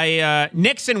 Okay,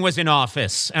 Nixon was in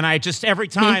office, and every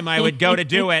time I would go to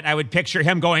do it, I would picture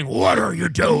him going, "What are you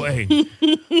doing?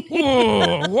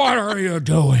 Oh, what are you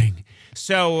doing?"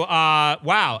 So,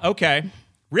 wow. Okay,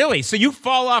 really? So you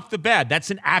fall off the bed?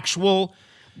 That's an actual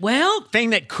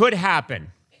thing that could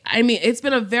happen. I mean, it's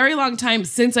been a very long time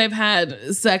since I've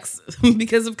had sex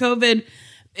because of COVID,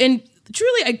 and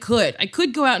truly, I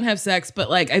could go out and have sex, but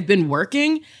I've been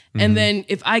working. And then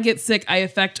if I get sick, I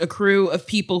affect a crew of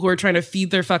people who are trying to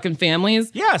feed their fucking families.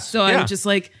 Yes. So I'm just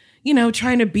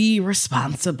trying to be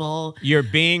responsible. You're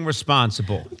being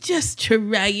responsible. Just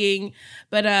trying.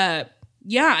 But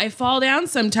I fall down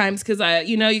sometimes because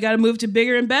you got to move to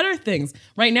bigger and better things.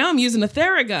 Right now I'm using a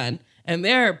Theragun and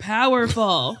they're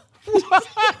powerful.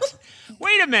 What?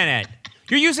 Wait a minute.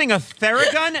 You're using a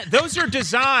Theragun? Those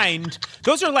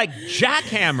are like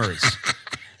jackhammers.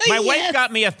 My wife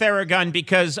got me a Theragun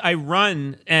because I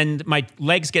run and my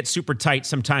legs get super tight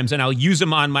sometimes, and I'll use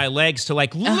them on my legs to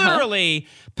literally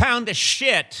pound the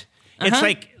shit.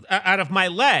 It's out of my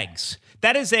legs.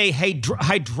 That is a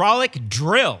hydraulic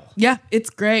drill. Yeah, it's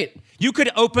great. You could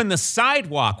open the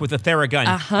sidewalk with a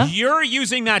Theragun. You're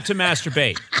using that to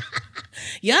masturbate.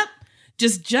 Yep.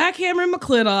 Just jackhammer my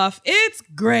clit off. It's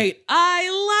great.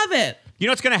 I love it. You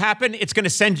know what's going to happen? It's going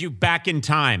to send you back in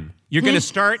time. You're going to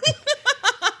start...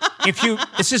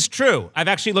 This is true. I've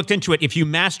actually looked into it. If you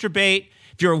masturbate,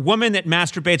 if you're a woman that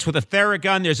masturbates with a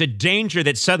Theragun, there's a danger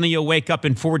that suddenly you'll wake up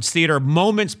in Ford's Theater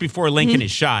moments before Lincoln is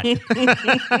shot.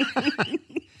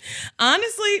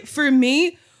 Honestly, for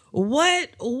me,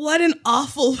 what an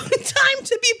awful time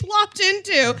to be plopped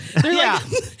into. They're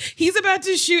he's about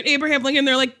to shoot Abraham Lincoln.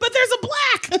 They're but there's a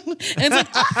black. And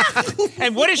it's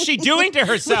And what is she doing to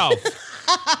herself?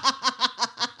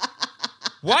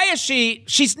 Why is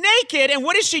she's naked, and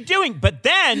what is she doing? But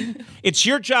then it's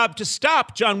your job to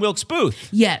stop John Wilkes Booth.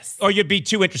 Yes. Or you'd be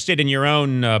too interested in your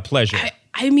own pleasure.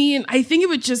 I mean, I think it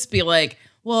would just be like,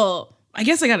 well, I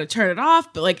guess I got to turn it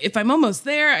off. But like, if I'm almost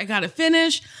there, I got to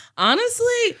finish.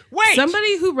 Honestly, wait.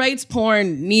 Somebody who writes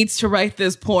porn needs to write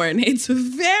this porn. It's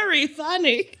very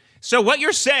funny. So what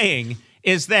you're saying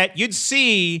is that you'd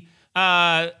see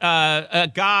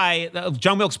a guy,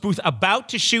 John Wilkes Booth, about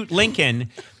to shoot Lincoln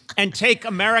and take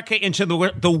America into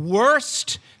the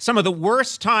worst, some of the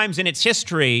worst times in its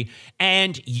history,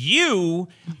 and you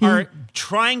are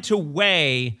trying to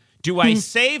weigh, do I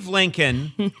save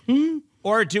Lincoln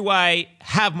or do I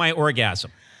have my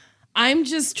orgasm? I'm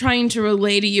just trying to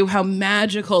relay to you how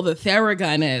magical the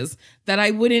Theragun is, that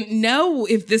I wouldn't know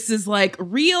if this is like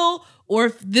real or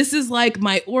if this is like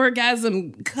my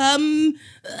orgasm plane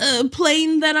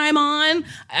that I'm on.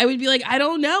 I would be like, I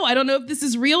don't know. I don't know if this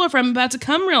is real or if I'm about to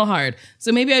come real hard.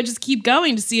 So maybe I just keep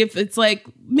going to see if it's like,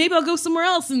 maybe I'll go somewhere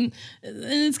else and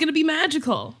it's going to be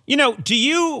magical. You know, do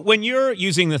you, when you're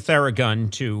using the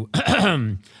Theragun to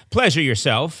pleasure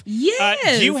yourself,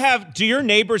 yes. Do your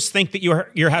neighbors think that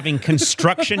you're having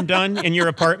construction done in your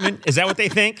apartment? Is that what they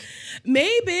think?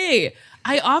 Maybe.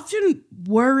 I often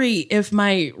worry if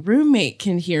my roommate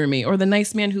can hear me or the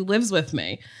nice man who lives with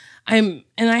me. Of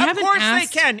course they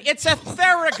can. It's a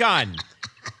Theragun.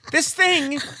 This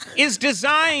thing is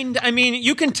designed. I mean,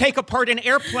 you can take apart an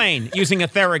airplane using a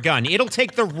Theragun. It'll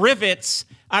take the rivets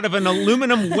out of an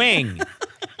aluminum wing,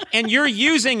 and you're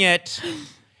using it.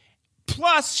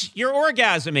 Plus, you're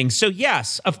orgasming. So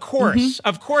yes, of course,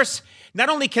 not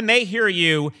only can they hear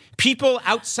you, people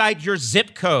outside your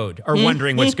zip code are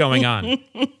wondering what's going on.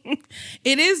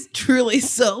 It is truly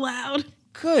so loud.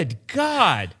 Good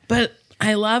God. But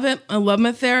I love it. I love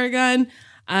my Theragun.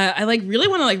 I really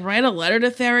want to write a letter to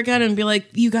Theragun and be like,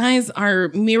 you guys are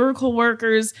miracle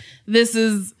workers. This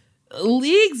is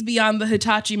leagues beyond the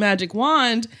Hitachi magic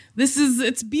wand.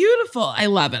 It's beautiful. I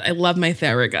love it. I love my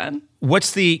Theragun.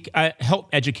 What's help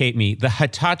educate me, the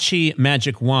Hitachi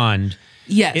magic wand?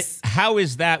 Yes. How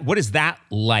is that? What is that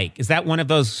like? Is that one of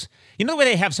those, you know the way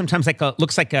they have sometimes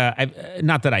looks like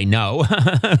not that I know,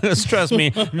 trust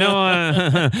me,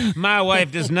 no, my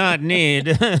wife does not need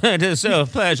to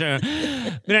self-pleasure.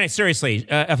 But anyway, seriously,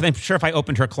 I'm sure if I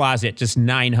opened her closet, just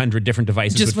 900 different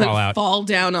devices would fall out. Fall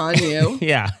down on you.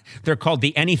 Yeah, they're called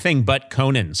the anything but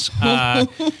Conans.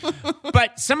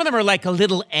 But some of them are like a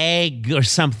little egg or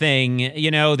something,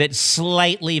 that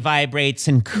slightly vibrates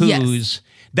and coos. Yes.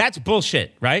 That's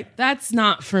bullshit, right? That's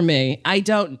not for me. I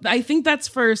think that's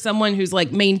for someone who's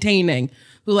maintaining,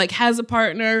 who has a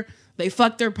partner, they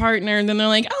fuck their partner, and then they're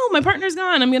like, oh, my partner's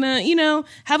gone. I'm gonna,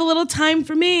 have a little time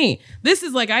for me. This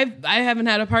is I haven't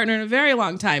had a partner in a very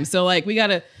long time. So we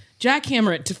gotta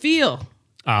jackhammer it to feel.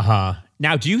 Uh-huh.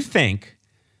 Now, do you think,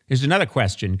 here's another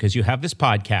question, because you have this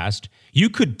podcast, you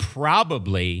could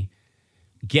probably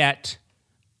get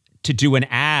to do an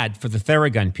ad for the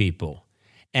Theragun people.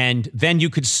 And then you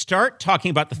could start talking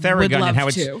about the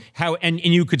Theragun and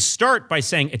you could start by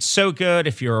saying it's so good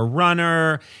if you're a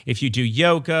runner, if you do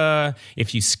yoga,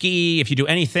 if you ski, if you do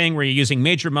anything where you're using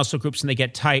major muscle groups and they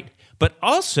get tight. But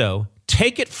also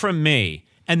take it from me,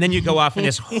 and then you go off in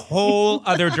this whole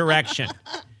other direction.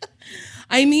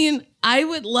 I mean, I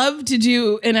would love to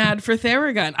do an ad for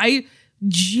Theragun. I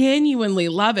genuinely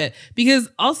love it because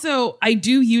also I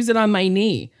do use it on my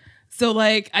knee. So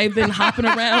I've been hopping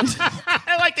around.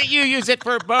 I like that you use it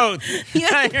for both.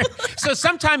 Yeah. So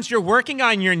sometimes you're working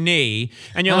on your knee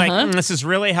and you're like, this is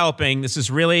really helping. This is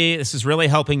really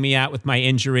helping me out with my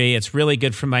injury. It's really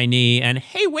good for my knee. And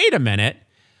hey, wait a minute.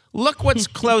 Look what's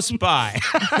close by.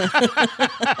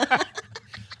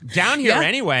 Down here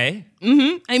anyway.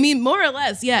 Mm-hmm. I mean, more or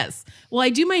less, yes. Well, I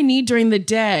do my knee during the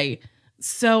day.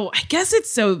 So I guess it's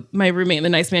so my roommate, the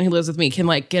nice man who lives with me, can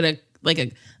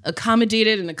get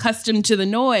accommodated and accustomed to the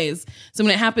noise. So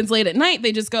when it happens late at night,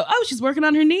 they just go, oh, she's working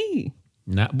on her knee.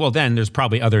 No, well, then there's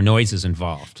probably other noises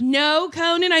involved. No,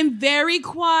 Conan, I'm very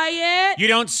quiet. You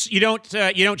don't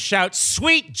shout,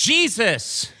 sweet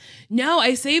Jesus. No,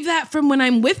 I save that from when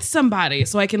I'm with somebody.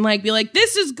 So I can be like,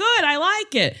 this is good. I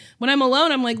like it. When I'm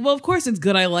alone, I'm like, well, of course it's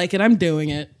good. I like it. I'm doing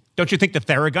it. Don't you think the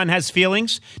Theragun has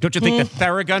feelings? Don't you think the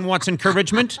Theragun wants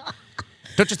encouragement?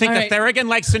 Don't you think the Theragun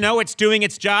likes to know it's doing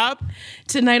its job?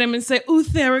 Tonight I'm going to say, ooh,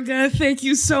 Theragun, thank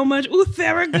you so much. Ooh,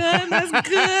 Theragun, that's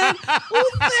good. Ooh,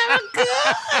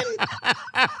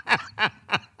 Theragun.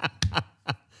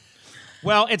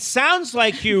 Well, it sounds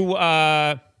like you,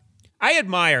 I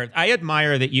admire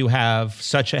that you have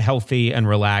such a healthy and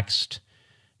relaxed,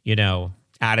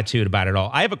 attitude about it all.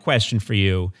 I have a question for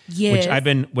you, Yes.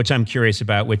 which I'm curious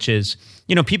about, which is,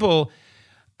 people,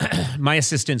 my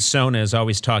assistant Sona is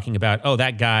always talking about,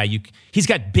 that guy, he's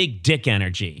got big dick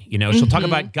energy. She'll talk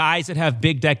about guys that have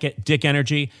big dick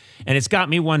energy. And it's got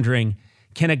me wondering,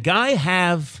 can a guy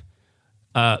have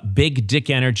big dick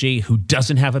energy who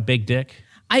doesn't have a big dick?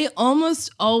 I almost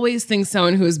always think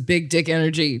someone who has big dick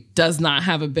energy does not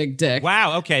have a big dick.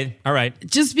 Wow. Okay. All right.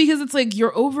 Just because it's like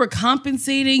you're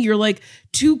overcompensating, you're like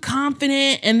too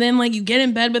confident, and then like you get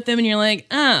in bed with them and you're like,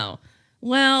 oh,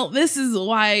 well, this is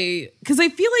why. Because I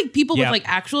feel like people with like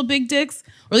actual big dicks,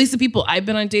 or at least the people I've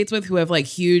been on dates with who have like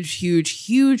huge,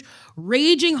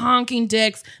 raging honking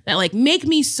dicks that like make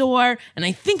me sore, and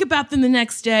I think about them the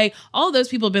next day. All those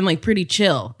people have been like pretty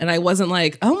chill, and I wasn't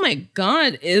like, oh my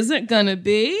God, is it gonna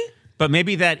be? But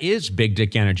maybe that is big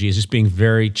dick energy, is just being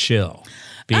very chill,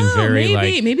 being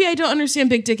very maybe I don't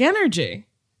understand big dick energy.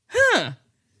 I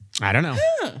don't know.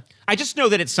 I just know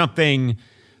that it's something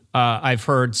I've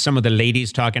heard some of the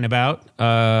ladies talking about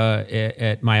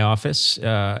at my office,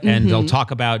 and they'll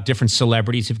talk about different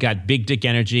celebrities who've got big dick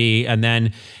energy. And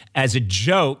then as a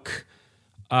joke,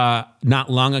 not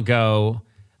long ago,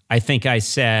 I think on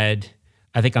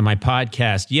my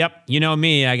podcast, yep, you know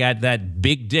me, I got that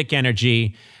big dick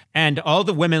energy. And all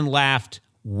the women laughed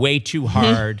way too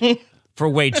hard for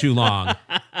way too long.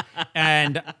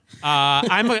 And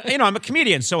I'm a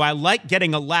comedian, so I like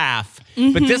getting a laugh.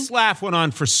 But this laugh went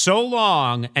on for so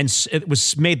long, and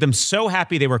it made them so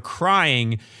happy they were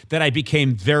crying that I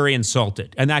became very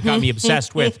insulted, and that got me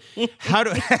obsessed with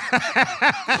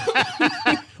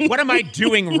what am I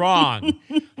doing wrong?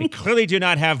 I clearly do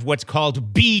not have what's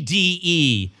called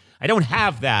BDE. I don't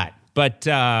have that, but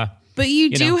you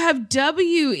do have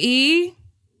WE.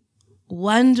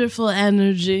 Wonderful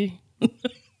energy.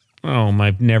 Oh,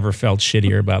 I've never felt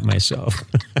shittier about myself.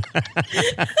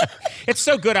 It's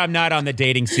so good I'm not on the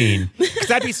dating scene, because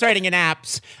I'd be writing in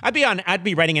apps. I'd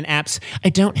be writing in apps. I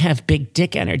don't have big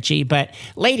dick energy, but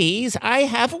ladies, I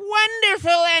have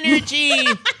wonderful energy.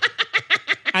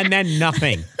 And then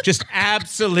nothing, just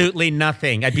absolutely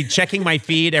nothing. I'd be checking my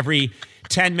feed every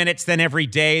 10 minutes, then every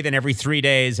day, then every 3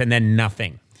 days, and then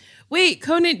nothing. Wait,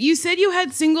 Conan, you said you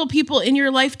had single people in your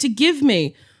life to give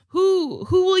me. Who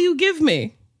will you give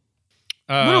me?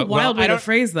 What a wild way to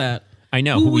phrase that. I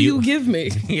know. Who will you give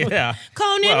me? Yeah.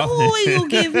 Conan, who will you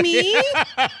give me?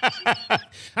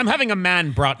 I'm having a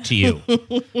man brought to you.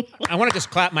 I want to just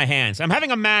clap my hands. I'm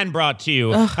having a man brought to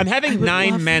you. I'm having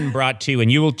 9 men brought to you,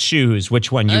 and you will choose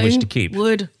which one you wish to keep. I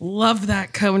would love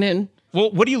that, Conan.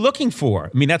 Well, what are you looking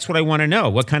for? I mean, that's what I want to know.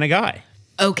 What kind of guy?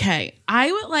 Okay.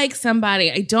 I would like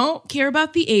somebody. I don't care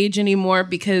about the age anymore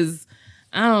because,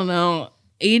 I don't know,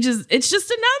 it's just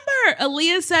a number.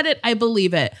 Aaliyah said it. I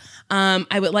believe it.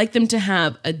 I would like them to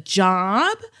have a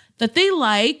job that they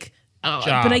like.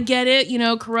 But I get it.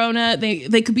 Corona,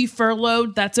 they could be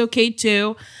furloughed. That's okay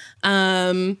too.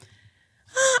 I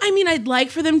mean, I'd like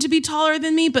for them to be taller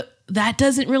than me, but that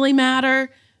doesn't really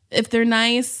matter if they're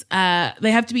nice.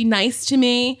 They have to be nice to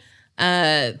me.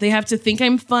 They have to think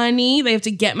I'm funny. They have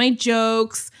to get my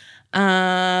jokes. They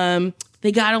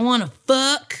gotta want to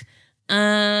fuck.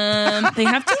 They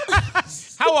have to.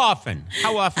 How often?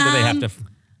 How often do they have to?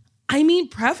 I mean,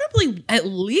 preferably at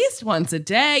least once a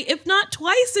day, if not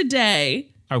twice a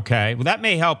day. Okay, well that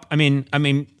may help. I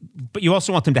mean, but you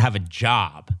also want them to have a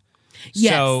job.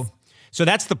 Yes. So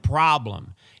that's the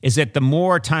problem. Is that the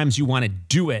more times you want to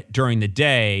do it during the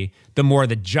day, the more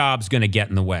the job's going to get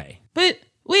in the way. But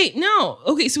wait, no.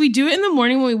 Okay, so we do it in the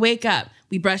morning when we wake up.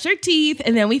 We brush our teeth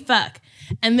and then we fuck.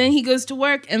 And then he goes to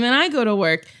work and then I go to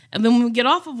work. And then when we get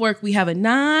off of work, we have a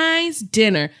nice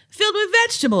dinner filled with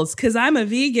vegetables because I'm a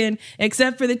vegan,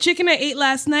 except for the chicken I ate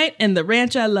last night and the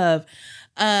ranch I love.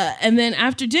 And then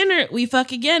after dinner, we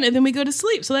fuck again and then we go to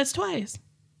sleep. So that's twice.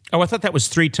 Oh, I thought that was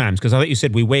 3 times because I thought you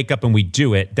said we wake up and we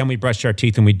do it, then we brush our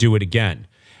teeth and we do it again.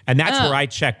 And that's where I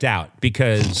checked out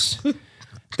because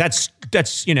that's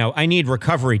I need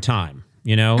recovery time.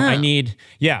 I need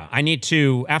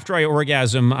to, after I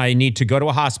orgasm, I need to go to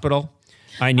a hospital.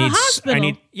 I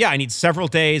need several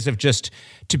days of just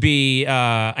to be,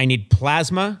 I need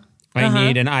plasma. I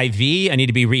need an IV. I need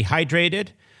to be rehydrated.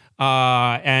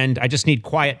 And I just need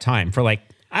quiet time for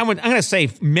I'm going to say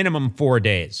minimum 4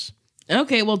 days.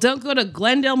 Okay, well, don't go to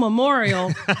Glendale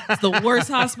Memorial. It's the worst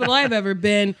hospital I've ever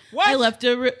been. What? I left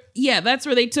that's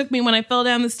where they took me when I fell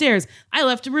down the stairs. I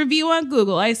left a review on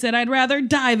Google. I said I'd rather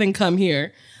die than come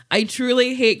here. I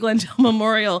truly hate Glendale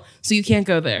Memorial, so you can't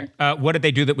go there. What did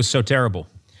they do that was so terrible?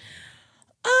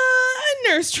 A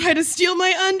nurse tried to steal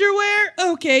my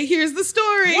underwear. Okay, here's the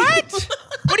story. What?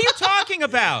 What are you talking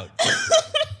about?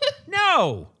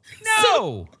 No.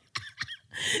 No.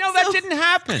 No, that didn't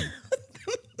happen.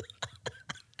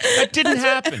 That didn't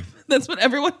happen. That's what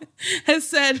everyone has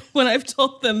said when I've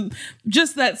told them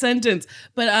just that sentence.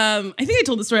 But I think I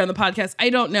told the story on the podcast. I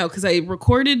don't know, because I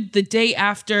recorded the day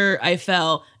after I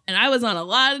fell and I was on a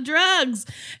lot of drugs.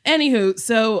 Anywho,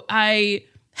 so I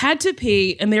had to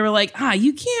pee and they were like,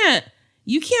 you can't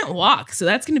walk. So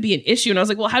that's going to be an issue. And I was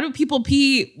like, well, how do people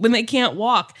pee when they can't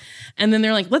walk? And then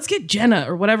they're like, let's get Jenna,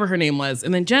 or whatever her name was.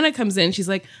 And then Jenna comes in. She's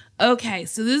like, okay,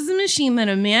 so this is a machine that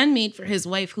a man made for his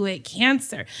wife who had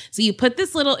cancer. So you put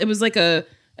this little, it was like a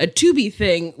tubey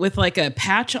thing with like a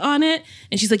patch on it.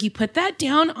 And she's like, you put that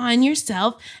down on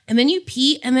yourself and then you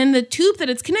pee. And then the tube that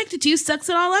it's connected to sucks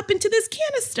it all up into this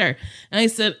canister. And I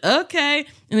said, okay.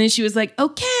 And then she was like,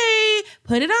 okay,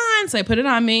 put it on. So I put it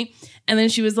on me. And then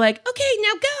she was like, okay,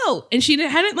 now go. And she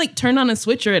hadn't like turned on a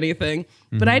switch or anything,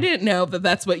 but I didn't know that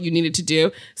that's what you needed to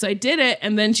do. So I did it.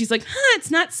 And then she's like,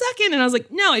 it's not sucking. And I was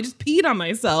like, no, I just peed on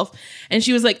myself. And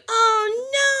she was like, oh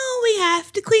no, we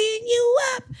have to clean you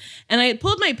up. And I had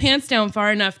pulled my pants down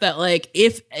far enough that like,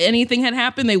 if anything had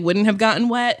happened, they wouldn't have gotten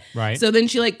wet. Right. So then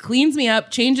she like cleans me up,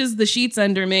 changes the sheets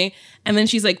under me. And then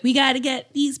she's like, we got to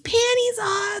get these panties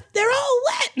off. They're all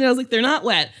wet. And I was like, they're not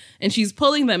wet. And she's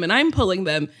pulling them and I'm pulling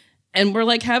them. And we're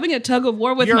like having a tug of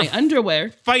war with my underwear.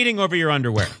 Fighting over your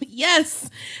underwear. Yes.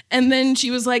 And then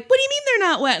she was like, what do you mean they're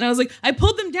not wet? And I was like, I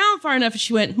pulled them down far enough. And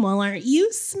she went, well, aren't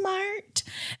you smart?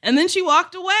 And then she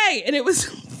walked away. And it was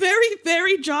very,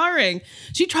 very jarring.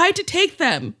 She tried to take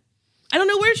them. I don't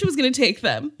know where she was going to take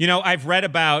them. You know, I've read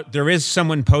about there is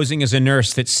someone posing as a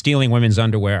nurse that's stealing women's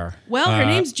underwear. Well, her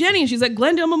name's Jenny, and she's at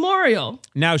Glendale Memorial.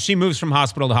 Now, she moves from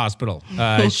hospital to hospital.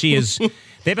 She is...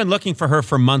 They've been looking for her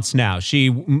for months now.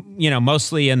 She,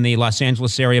 mostly in the Los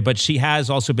Angeles area, but she has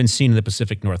also been seen in the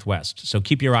Pacific Northwest. So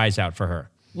keep your eyes out for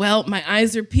her. Well, my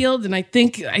eyes are peeled, and I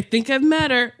think I've met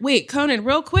her. Wait, Conan,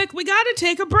 real quick, we got to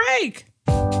take a break.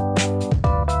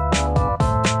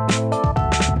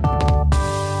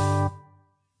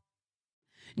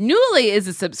 Nuuly is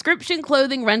a subscription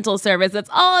clothing rental service that's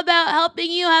all about helping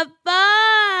you have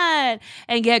fun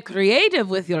and get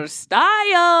creative with your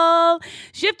style.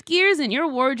 Shift gears in your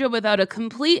wardrobe without a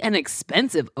complete and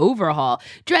expensive overhaul.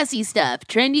 Dressy stuff,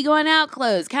 trendy going out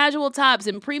clothes, casual tops,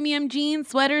 and premium jeans,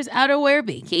 sweaters, outerwear,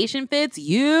 vacation fits,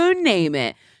 you name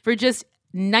it. For just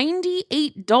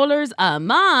 $98 a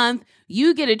month,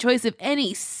 you get a choice of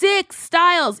any 6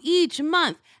 styles each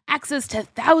month. Access to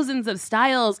thousands of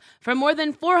styles from more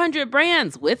than 400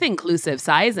 brands with inclusive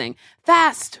sizing,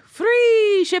 fast,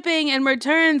 free shipping and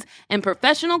returns, and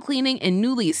professional cleaning in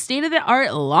Nuuly's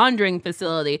state-of-the-art laundering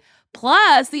facility,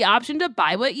 plus the option to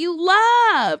buy what you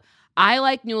love. I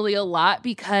like Nuuly a lot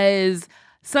because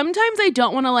sometimes I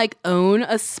don't want to own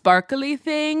a sparkly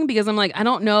thing because I'm like, I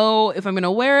don't know if I'm going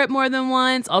to wear it more than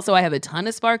once. Also, I have a ton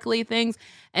of sparkly things.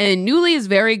 And Nuuly is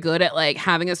very good at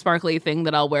having a sparkly thing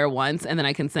that I'll wear once and then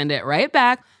I can send it right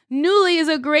back. Nuuly is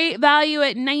a great value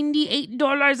at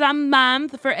 $98 a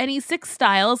month for any 6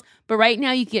 styles. But right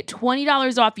now you can get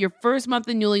 $20 off your first month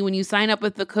of Nuuly when you sign up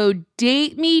with the code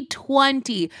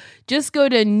DATEME20. Just go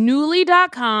to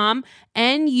Nuuly.com,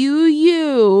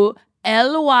 NUULY.com.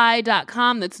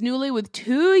 That's Nuuly with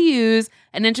 2 U's,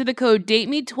 and enter the code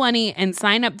DATEME20 and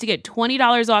sign up to get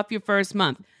 $20 off your first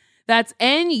month. That's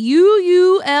NUULY.com.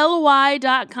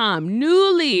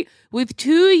 Nuuly with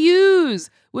 2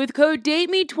 U's with code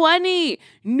DATEME20.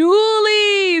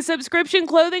 Nuuly subscription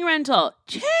clothing rental.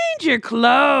 Change your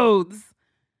clothes.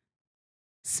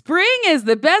 Spring is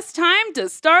the best time to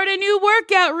start a new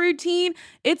workout routine.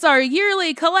 It's our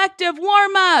yearly collective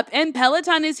warm-up, and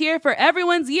Peloton is here for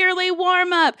everyone's yearly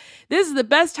warm-up. This is the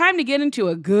best time to get into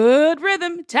a good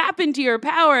rhythm, tap into your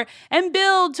power, and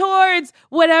build towards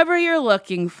whatever you're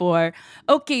looking for.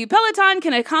 Okay, Peloton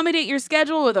can accommodate your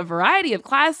schedule with a variety of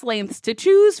class lengths to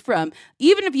choose from.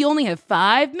 Even if you only have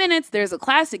 5 minutes, there's a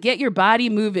class to get your body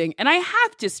moving, and I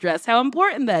have to stress how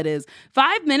important that is.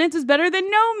 5 minutes is better than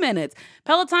no minutes.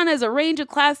 Peloton has a range of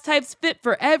class types fit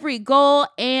for every goal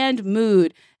and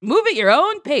mood. Move at your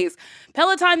own pace.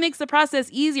 Peloton makes the process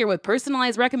easier with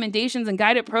personalized recommendations and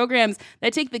guided programs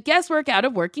that take the guesswork out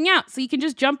of working out, so you can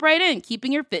just jump right in,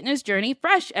 keeping your fitness journey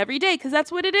fresh every day, because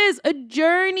that's what it is, a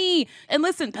journey. And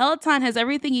listen, Peloton has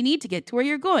everything you need to get to where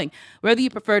you're going. Whether you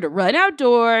prefer to run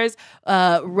outdoors,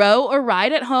 row or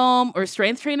ride at home, or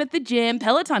strength train at the gym,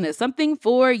 Peloton is something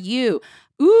for you.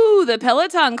 Ooh, the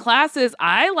Peloton classes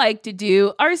I like to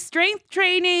do are strength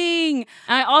training.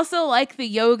 I also like the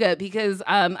yoga because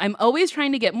I'm always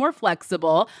trying to get more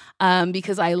flexible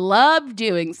because I love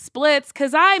doing splits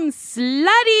because I'm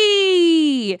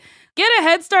slutty. Get a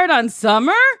head start on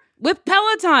summer with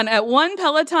Peloton at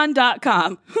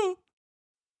onepeloton.com.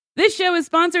 This show is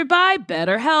sponsored by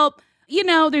BetterHelp. You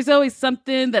know, there's always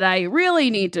something that I really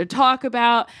need to talk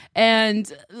about, and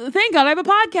thank God I have a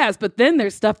podcast, but then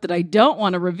there's stuff that I don't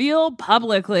want to reveal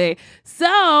publicly.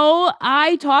 So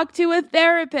I talked to a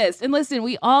therapist, and listen,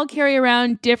 we all carry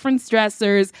around different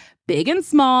stressors, big and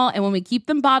small, and when we keep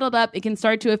them bottled up, it can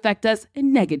start to affect us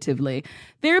negatively.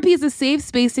 Therapy is a safe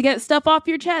space to get stuff off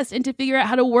your chest and to figure out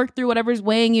how to work through whatever's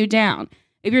weighing you down.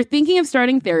 If you're thinking of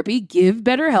starting therapy, give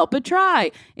BetterHelp a try.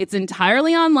 It's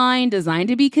entirely online, designed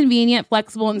to be convenient,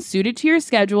 flexible, and suited to your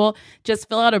schedule. Just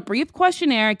fill out a brief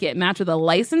questionnaire, get matched with a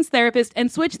licensed therapist,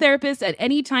 and switch therapists at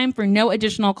any time for no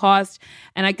additional cost.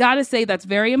 And I gotta say, that's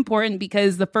very important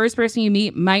because the first person you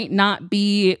meet might not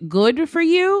be good for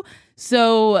you.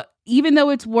 So even though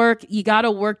it's work, you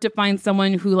gotta work to find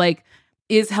someone who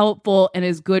is helpful and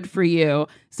is good for you.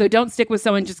 So don't stick with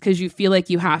someone just because you feel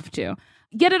like you have to.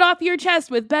 Get it off your chest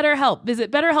with BetterHelp.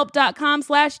 Visit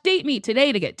BetterHelp.com/dateme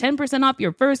today to get 10% off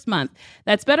your first month.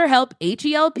 That's BetterHelp,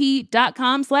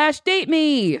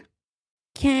 HELP.com/dateme.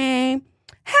 Okay.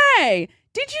 Hey,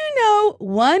 did you know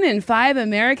 1 in 5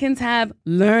 Americans have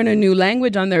learn a new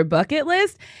language on their bucket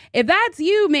list? If that's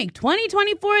you, make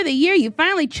 2024 the year you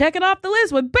finally check it off the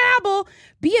list with Babbel.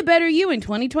 Be a better you in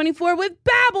 2024 with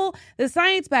Babbel, the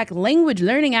science-backed language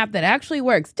learning app that actually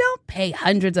works. Don't pay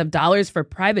hundreds of dollars for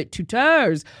private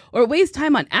tutors or waste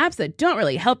time on apps that don't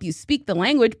really help you speak the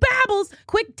language. Babbel's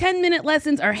quick 10-minute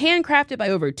lessons are handcrafted by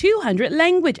over 200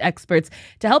 language experts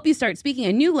to help you start speaking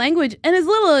a new language in as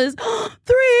little as 3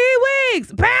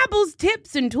 weeks. Babbel's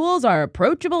tips and tools are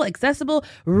approachable, accessible,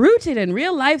 rooted in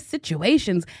real-life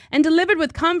situations, and delivered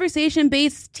with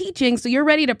conversation-based teaching so you're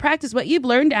ready to practice what you've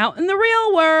learned out in the real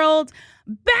world.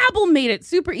 Babbel made it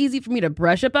super easy for me to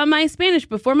brush up on my Spanish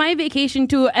before my vacation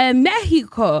to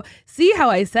Mexico. See how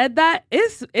I said that?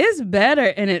 It's better,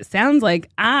 and it sounds like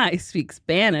I speak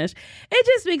Spanish. It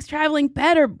just makes traveling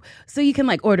better, so you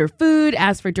can order food,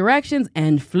 ask for directions,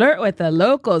 and flirt with the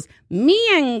locals. Me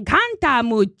encanta,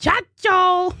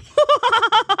 muchacho.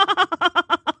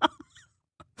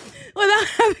 Without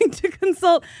having to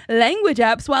consult language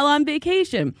apps while on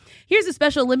vacation. Here's a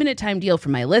special limited time deal for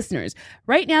my listeners.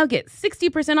 Right now, get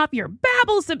 60% off your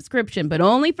Babbel subscription, but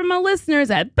only for my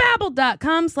listeners at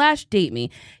Babbel.com/dateme.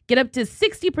 Get up to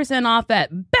 60% off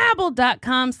at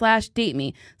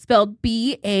Babbel.com/dateme. Spelled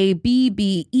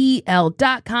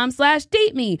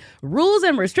BABBEL.com/dateme. Rules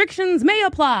and restrictions may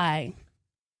apply.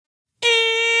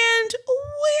 And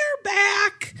we're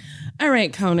back. All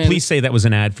right, Conan. Please say that was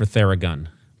an ad for Theragun.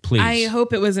 Please. I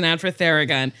hope it was an ad for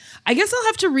Theragun. I guess I'll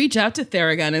have to reach out to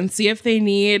Theragun and see if they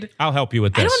need... I'll help you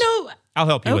with this. I don't know. I'll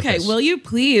help you with this. Okay, will you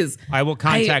please? I will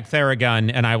contact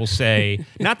Theragun and I will say,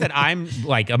 not that I'm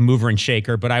a mover and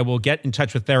shaker, but I will get in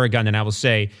touch with Theragun and I will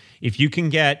say, if you can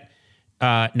get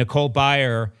Nicole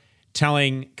Byer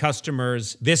telling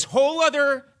customers this whole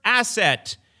other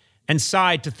asset and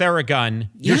side to Theragun,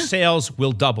 your sales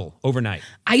will double overnight.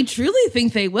 I truly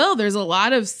think they will. There's a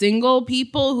lot of single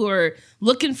people who are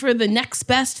looking for the next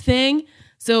best thing.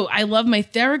 So I love my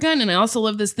Theragun, and I also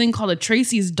love this thing called a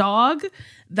Tracy's dog.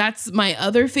 That's my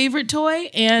other favorite toy.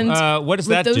 And what does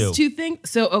that do? Those two things.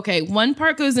 So, okay, one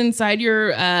part goes inside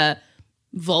your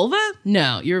vulva.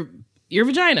 No, your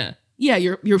vagina. Yeah,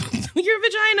 your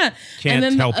vagina.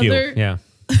 Can't help you. Yeah.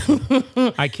 I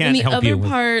can't help you. And the other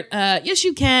part, yes,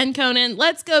 you can, Conan.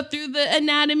 Let's go through the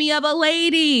anatomy of a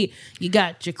lady. You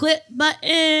got your clit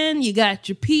button, you got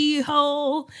your pee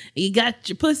hole, you got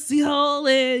your pussy hole,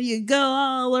 and you go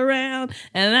all around.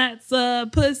 And that's a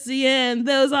pussy, and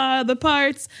those are the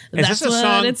parts. That's what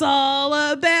song? It's all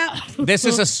about. This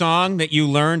is a song that you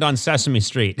learned on Sesame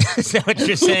Street. Is that what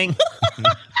you're saying?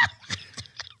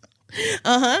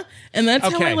 Uh-huh. And that's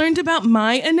how I learned about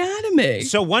my anatomy.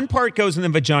 So one part goes in the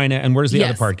vagina, and where does the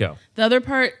other part go? The other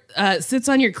part sits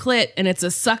on your clit, and it's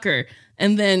a sucker.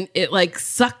 And then it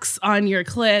sucks on your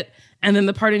clit, and then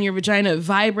the part in your vagina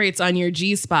vibrates on your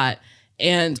G-spot.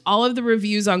 And all of the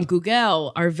reviews on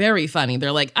Google are very funny.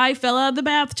 They're like, I fell out of the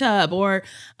bathtub, or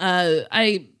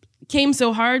I came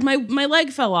so hard my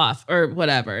leg fell off, or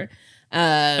whatever.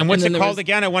 And what's it called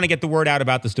again? I want to get the word out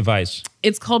about this device.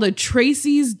 It's called a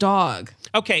Tracy's dog.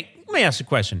 Okay, let me ask a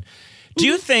question. Do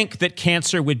you think that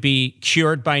cancer would be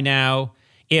cured by now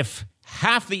if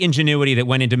half the ingenuity that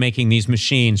went into making these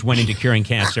machines went into curing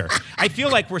cancer? I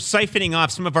feel like we're siphoning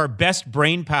off some of our best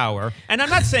brain power. And I'm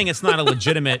not saying it's not a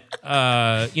legitimate,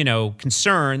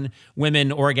 concern,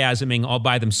 women orgasming all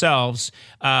by themselves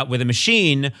with a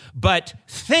machine. But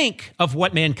think of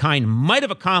what mankind might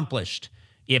have accomplished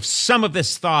if some of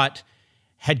this thought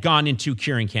had gone into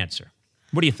curing cancer.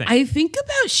 What do you think? I think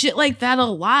about shit like that a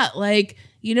lot. Like,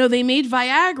 you know, they made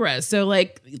Viagra so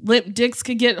like limp dicks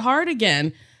could get hard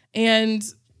again. And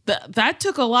that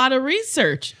took a lot of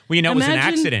research. Well, you know, it was an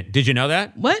accident. Did you know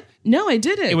that? What? No, I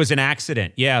didn't. It was an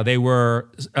accident. Yeah, they were...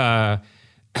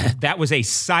 that was a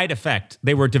side effect.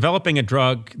 They were developing a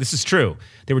drug. This is true.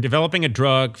 They were developing a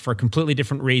drug for completely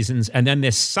different reasons. And then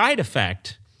this side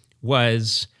effect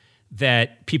was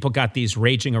that people got these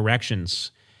raging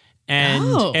erections.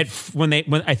 And when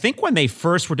they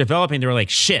first were developing, they were like,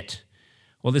 shit,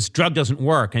 well, this drug doesn't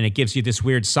work. And it gives you this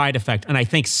weird side effect. And I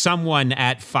think someone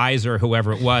at Pfizer,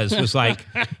 whoever it was like,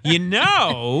 you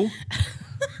know,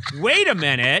 wait a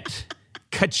minute,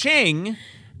 ka-ching.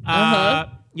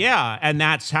 Yeah, and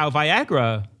that's how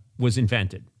Viagra was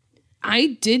invented.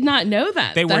 I did not know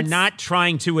that. They were not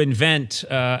trying to invent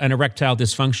an erectile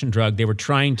dysfunction drug. They were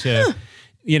trying to,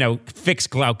 you know, fix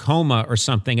glaucoma or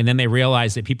something. And then they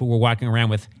realized that people were walking around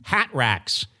with hat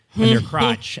racks in their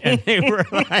crotch. And they were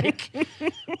like,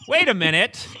 wait a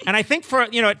minute. And I think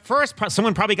at first,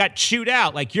 someone probably got chewed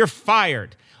out. Like, you're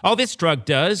fired. All this drug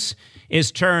does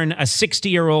is turn a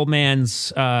 60-year-old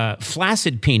man's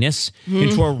flaccid penis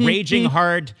into a raging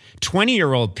hard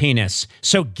 20-year-old penis.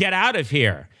 So get out of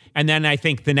here. And then I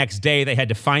think the next day they had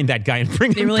to find that guy and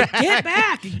bring him back. They were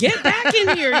like, get back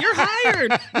in here. You're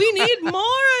hired. We need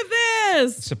more of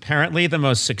this. It's apparently the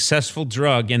most successful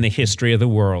drug in the history of the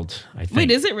world, I think.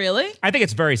 Wait, is it really? I think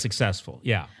it's very successful,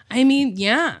 yeah. I mean,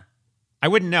 yeah. I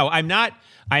wouldn't know. I am not,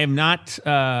 I'm not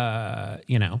a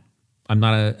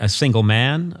single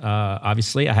man,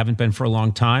 obviously. I haven't been for a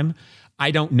long time.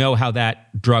 I don't know how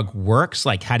that drug works.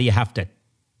 Like, how do you have to...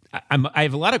 I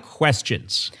have a lot of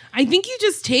questions. I think you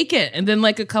just take it, and then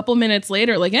like a couple minutes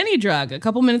later, like any drug, a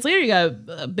couple minutes later, you got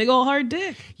a big old hard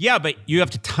dick. Yeah, but you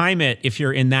have to time it if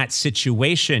you're in that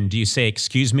situation. Do you say,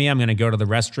 excuse me, I'm going to go to the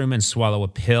restroom and swallow a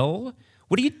pill?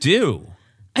 What do you do?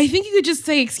 I think you could just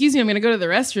say, excuse me, I'm going to go to the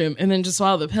restroom, and then just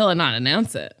swallow the pill and not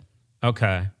announce it.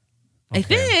 Okay. I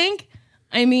think.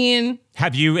 I mean...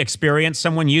 Have you experienced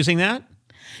someone using that?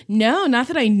 No, not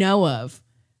that I know of.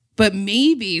 But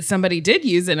maybe somebody did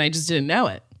use it and I just didn't know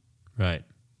it. Right.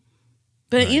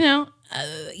 But, you know,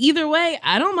 either way,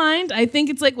 I don't mind. I think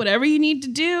it's like whatever you need to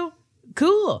do.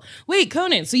 Cool. Wait,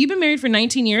 Conan, so you've been married for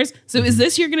 19 years. So is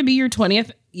this going to be your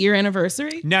 20th year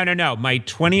anniversary? No. My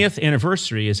 20th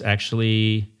anniversary is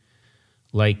actually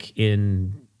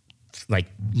literally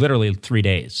 3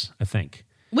 days, I think.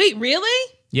 Wait,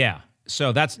 really? Yeah.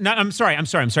 So that's not, I'm sorry.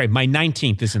 My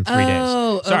 19th is in 3 days.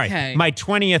 Oh, sorry. Okay. My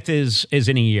 20th is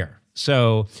in a year.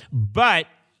 So, but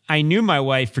I knew my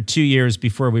wife for 2 years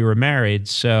before we were married.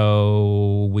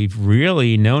 So we've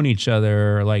really known each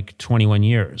other like 21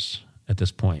 years at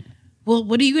this point. Well,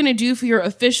 what are you going to do for your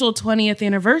official 20th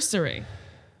anniversary?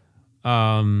 That's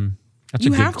a good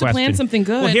question. You have to plan something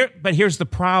good. Well, but here's the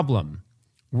problem.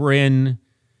 We're in,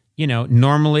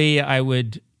 normally I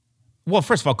would, well,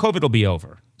 first of all, COVID will be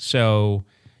over. So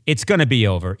it's going to be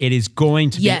over. It is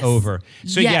going to be over.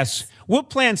 So yes, we'll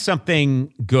plan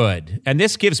something good. And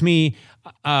this gives me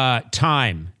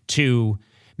time to,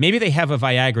 maybe they have a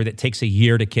Viagra that takes a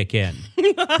year to kick in.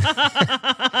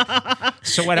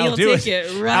 So what I'll do is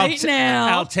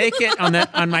I'll take it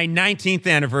on my 19th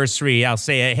anniversary. I'll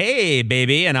say, hey,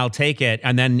 baby, and I'll take it.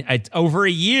 And then over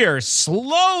a year,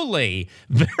 slowly,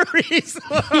 very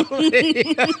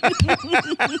slowly.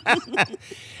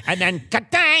 And then,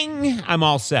 ka-dang, I'm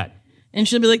all set. And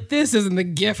she'll be like, this isn't the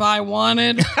gif I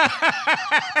wanted.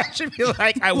 She'll be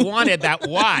like, I wanted that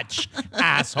watch,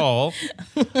 asshole.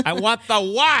 I want the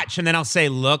watch. And then I'll say,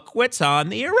 look what's on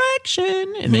the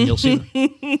erection. And then you'll see.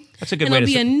 That's a good way to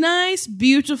say it. It'll be a nice,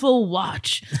 beautiful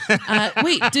watch.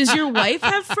 Wait, does your wife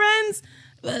have friends?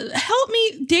 Help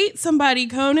me date somebody,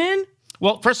 Conan.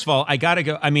 Well, first of all, I got to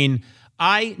go. I mean,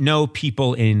 I know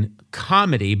people in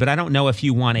comedy, but I don't know if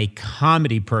you want a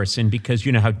comedy person because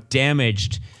you know how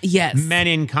damaged men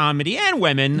in comedy and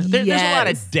women, there's a lot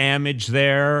of damage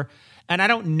there. And I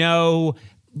don't know,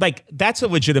 like, that's a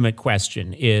legitimate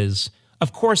question is,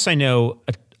 of course I know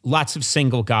lots of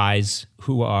single guys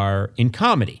who are in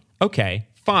comedy. Okay,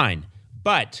 fine.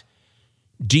 But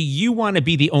do you want to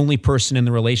be the only person in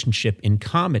the relationship in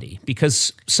comedy?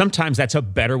 Because sometimes that's a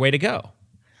better way to go.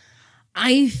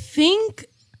 I think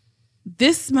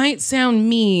this might sound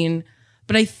mean,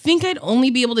 but I think I'd only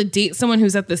be able to date someone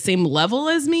who's at the same level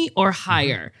as me or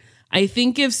higher. Mm-hmm. I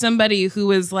think if somebody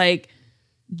who is like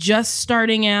just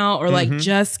starting out or like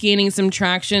just gaining some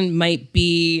traction might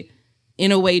be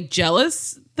in a way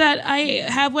jealous that I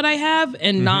have what I have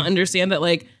and not understand that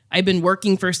like I've been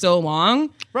working for so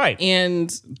long. Right. And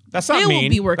that's not they mean. will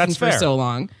be working that's for fair. so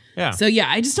long. Yeah. So yeah,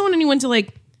 I just don't want anyone to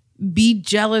like be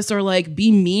jealous or like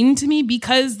be mean to me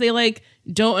because they like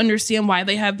don't understand why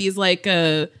they have these like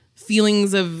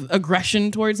feelings of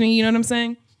aggression towards me. You know what I'm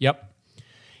saying? Yep.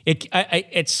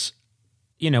 It's,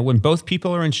 when both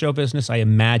people are in show business, I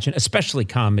imagine, especially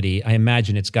comedy, I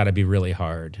imagine it's got to be really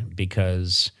hard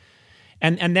because,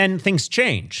 and then things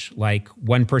change. Like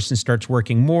one person starts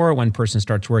working more, one person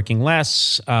starts working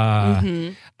less.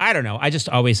 I don't know. I just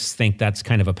always think that's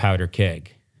kind of a powder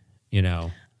keg,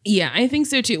 Yeah, I think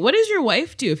so too. What does your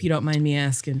wife do, if you don't mind me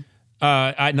asking?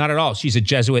 Not at all. She's a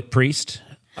Jesuit priest.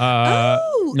 No,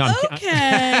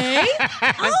 okay.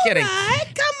 I'm kidding. Right.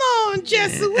 Come on,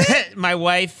 Jesuit. My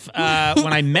wife,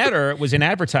 when I met her, was in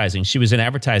advertising. She was an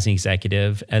advertising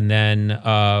executive. And then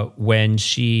when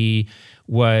she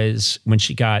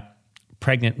got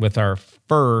pregnant with our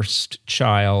first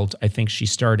child, I think she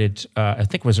started,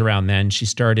 it was around then, she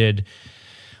started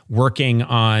working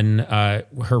on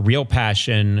her real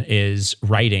passion is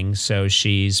writing. So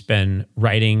she's been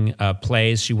writing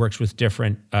plays. She works with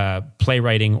different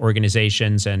playwriting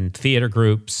organizations and theater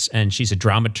groups. And she's a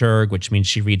dramaturg, which means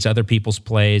she reads other people's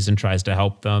plays and tries to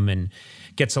help them and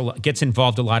gets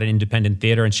involved a lot in independent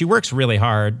theater. And she works really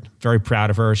hard. Very proud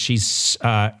of her. She's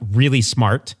really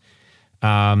smart.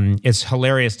 It's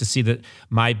hilarious to see that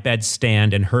my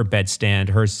bedstand and her bedstand,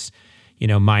 hers,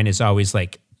 mine is always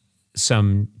like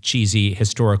some cheesy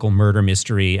historical murder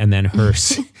mystery, and then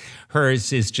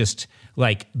hers is just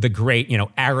like the great,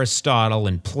 Aristotle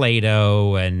and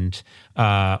Plato and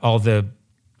all the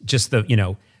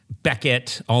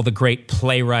Beckett, all the great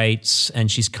playwrights,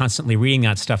 and she's constantly reading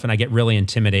that stuff, and I get really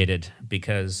intimidated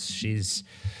because she's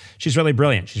really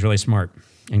brilliant. She's really smart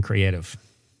and creative.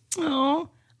 Oh,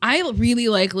 I really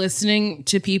like listening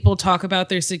to people talk about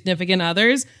their significant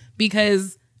others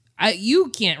because you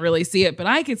can't really see it, but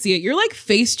I could see it. Your like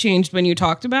face changed when you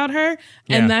talked about her.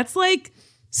 Yeah. And that's like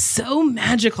so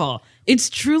magical.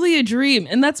 It's truly a dream.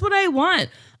 And that's what I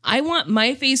want. I want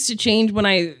my face to change when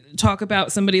I talk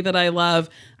about somebody that I love.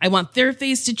 I want their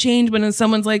face to change when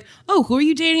someone's like, oh, who are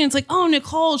you dating? And it's like, oh,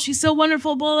 Nicole, she's so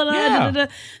wonderful. Blah, blah, Yeah. blah, blah,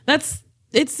 blah.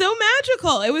 It's so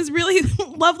magical. It was really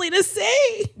lovely to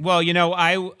say. Well,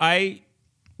 I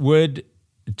would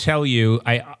tell you,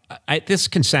 I this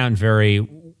can sound very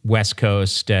West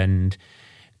Coast and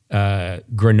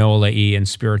granola-y and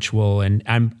spiritual, and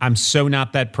I'm so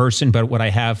not that person. But what I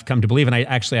have come to believe, and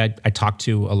I talk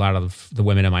to a lot of the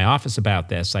women in my office about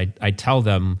this. I tell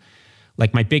them,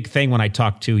 like, my big thing when I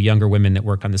talk to younger women that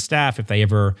work on the staff, if they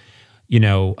ever,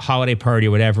 holiday party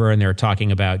or whatever, and they're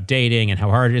talking about dating and how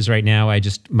hard it is right now,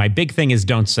 my big thing is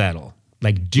don't settle.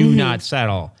 Like, do not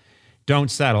settle.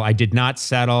 Don't settle. I did not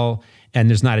settle, and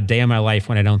there's not a day in my life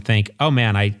when I don't think, oh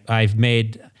man, I've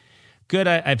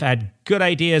had good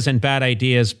ideas and bad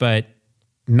ideas, but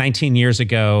 19 years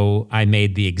ago, I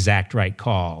made the exact right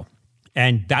call.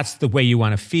 And that's the way you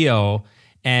want to feel.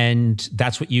 And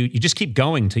that's what you just keep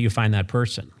going till you find that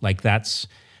person. Like that's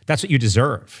what you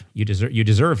deserve. You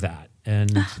deserve that.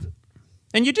 And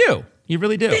you do. You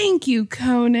really do. Thank you,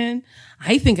 Conan.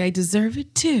 I think I deserve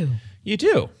it too. You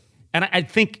do. And I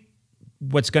think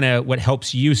what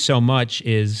helps you so much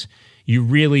is you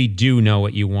really do know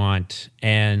what you want,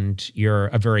 and you're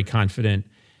a very confident,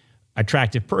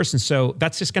 attractive person. So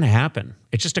that's just going to happen.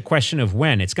 It's just a question of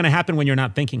when. It's going to happen when you're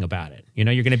not thinking about it. You're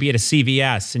going to be at a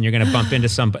CVS and you're going to bump into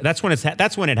somebody. That's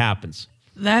when it happens.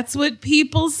 That's what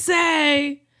people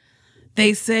say.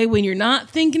 They say when you're not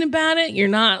thinking about it, you're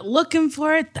not looking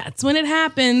for it, that's when it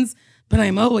happens. But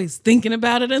I'm always thinking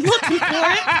about it and looking for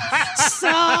it. So...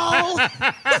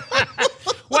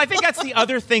 Well, I think that's the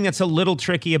other thing that's a little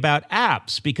tricky about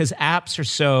apps, because apps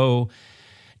are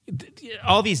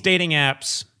all these dating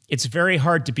apps, it's very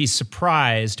hard to be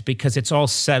surprised because it's all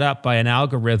set up by an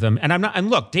algorithm. And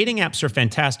look, dating apps are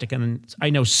fantastic. And I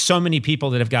know so many people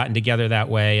that have gotten together that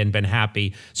way and been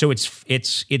happy. So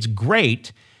it's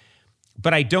great.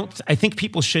 But I think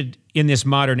people should, in this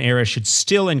modern era, should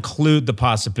still include the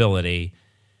possibility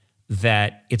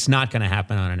that it's not going to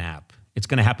happen on an app. It's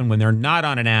going to happen when they're not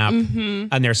on an app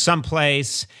and they're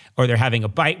someplace, or they're having a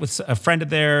bite with a friend of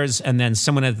theirs, and then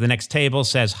someone at the next table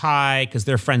says hi because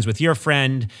they're friends with your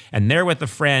friend, and they're with a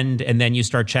friend, and then you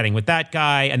start chatting with that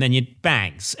guy, and then you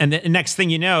bangs. And the next thing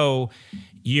you know,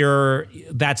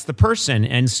 that's the person.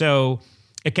 And so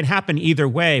it can happen either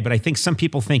way, but I think some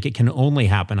people think it can only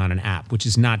happen on an app, which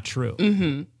is not true.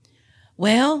 Mm-hmm.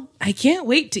 Well, I can't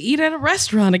wait to eat at a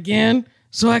restaurant again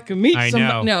so I can meet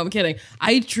somebody. No, I'm kidding.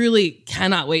 I truly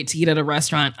cannot wait to eat at a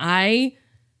restaurant. I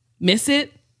miss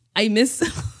it. I miss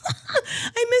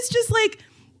just like,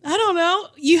 I don't know,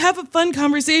 you have a fun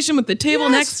conversation with the table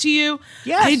next to you.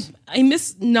 Yes. I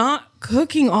miss not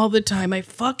cooking all the time. I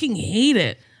fucking hate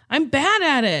it. I'm bad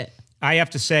at it. I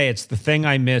have to say, it's the thing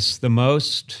I miss the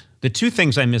most. The two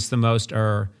things I miss the most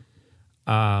are,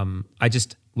 I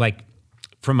just like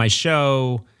from my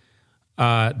show,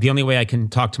 the only way I can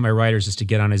talk to my writers is to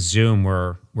get on a Zoom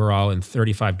where we're all in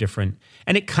 35 different,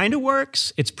 and it kind of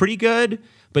works. It's pretty good,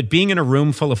 but being in a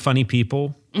room full of funny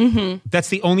people, that's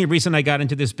the only reason I got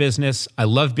into this business. I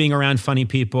love being around funny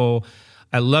people.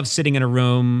 I love sitting in a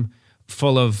room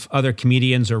full of other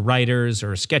comedians or writers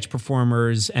or sketch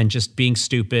performers and just being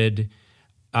stupid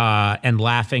and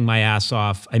laughing my ass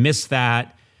off. I miss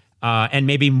that. And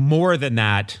maybe more than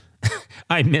that,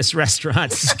 I miss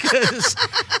restaurants because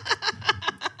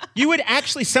you would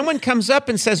actually, someone comes up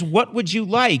and says, what would you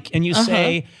like? And you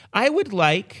say, I would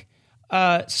like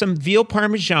some veal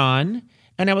Parmesan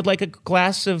and I would like a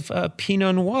glass of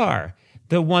Pinot Noir,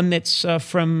 the one that's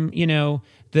from,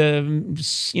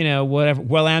 whatever,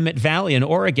 Willamette Valley in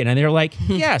Oregon. And they're like,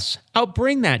 yes, I'll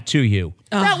bring that to you.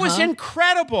 That was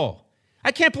incredible.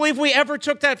 I can't believe we ever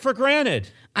took that for granted.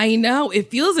 I know.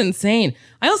 It feels insane.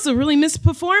 I also really miss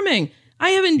performing.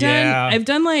 I've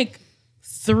done like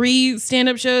 3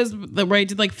 stand-up shows where I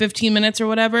did like 15 minutes or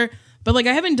whatever. But like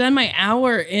I haven't done my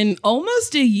hour in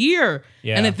almost a year.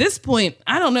 Yeah. And at this point,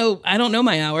 I don't know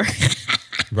my hour.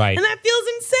 Right. And that feels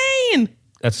insane.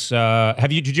 That's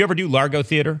did you ever do Largo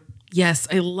Theater? Yes,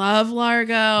 I love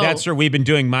Largo. That's where we've been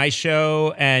doing my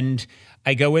show, and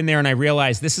I go in there and I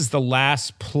realize this is the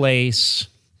last place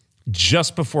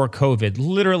just before COVID,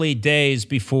 literally days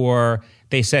before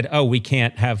they said, oh, we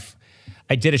can't have.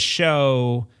 I did a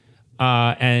show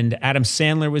and Adam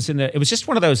Sandler was in it was just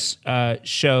one of those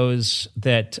shows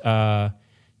that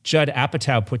Judd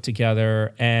Apatow put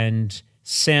together, and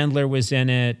Sandler was in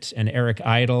it and Eric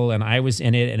Idle and I was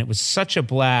in it, and it was such a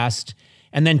blast.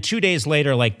 And then 2 days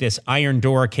later, like this iron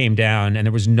door came down and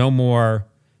there was no more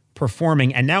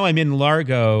performing. And now I'm in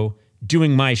Largo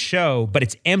doing my show, but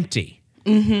it's empty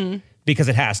because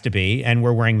it has to be. And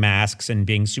we're wearing masks and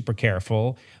being super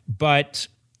careful. But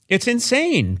it's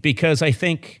insane because I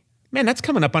think, man, that's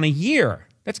coming up on a year.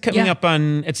 That's coming up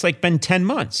on, it's like been 10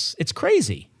 months. It's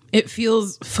crazy. It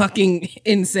feels fucking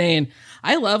insane.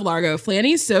 I love Largo.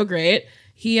 Flanny's so great.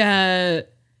 He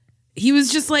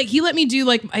was just like, he let me do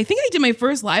like, I think I did my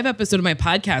first live episode of my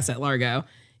podcast at Largo.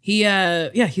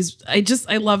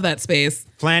 I love that space.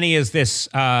 Flanny is this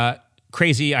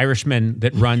crazy Irishman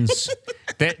that runs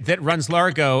that runs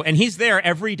Largo, and he's there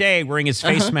every day wearing his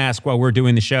face mask while we're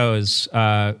doing the shows.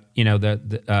 The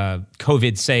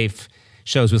COVID safe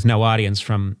shows with no audience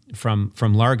from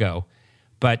Largo.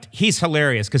 But he's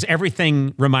hilarious because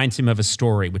everything reminds him of a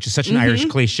story, which is such an Irish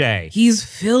cliche. He's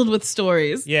filled with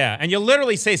stories. Yeah, and you'll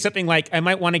literally say something like, I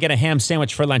might want to get a ham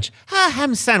sandwich for lunch.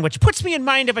 Ham sandwich puts me in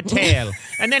mind of a tale.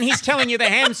 And then he's telling you the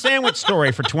ham sandwich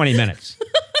story for 20 minutes.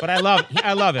 But I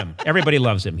love him. Everybody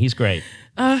loves him. He's great.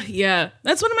 Yeah,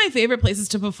 that's one of my favorite places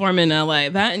to perform in LA.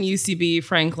 That and UCB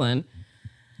Franklin.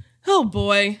 Oh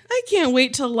boy, I can't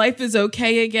wait till life is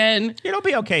okay again. It'll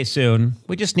be okay soon.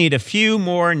 We just need a few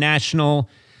more national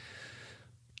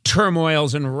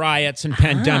turmoils and riots and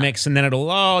pandemics, and then it'll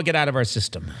all get out of our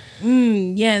system.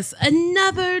 Yes,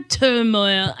 another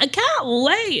turmoil. I can't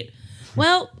wait.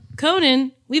 Well,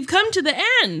 Conan, we've come to the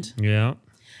end. Yeah.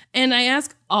 And I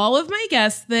ask all of my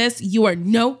guests this. You are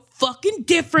no fucking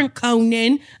different,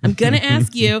 Conan. I'm going to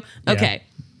ask you, okay,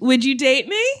 would you date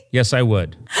me? Yes, I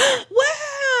would.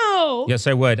 Wow. Yes,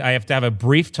 I would. I have to have a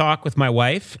brief talk with my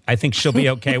wife. I think she'll be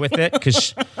okay with it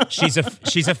because she's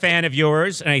a fan of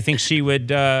yours, and I think she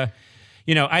would. I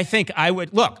think I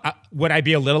would. Look, would I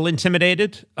be a little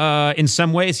intimidated in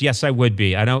some ways? Yes, I would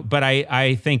be. I don't, but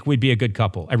I think we'd be a good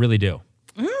couple. I really do.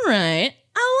 All right,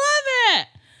 I love it.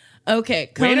 Okay,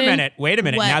 Conan, Wait a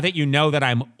minute. What? Now that you know that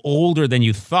I'm older than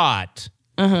you thought,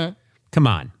 come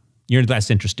on, you're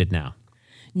less interested now.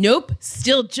 Nope,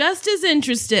 still just as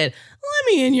interested.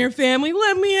 Let me in your family.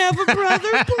 Let me have a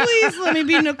brother. Please let me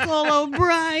be Nicole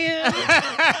O'Brien.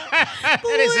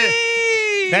 Please.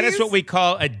 That is what we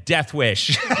call a death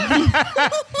wish.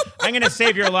 I'm going to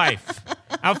save your life.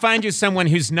 I'll find you someone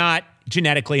who's not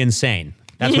genetically insane.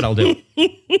 That's what I'll do.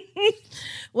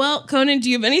 Well, Conan, do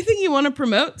you have anything you want to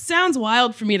promote? Sounds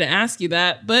wild for me to ask you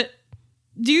that, but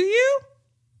do you?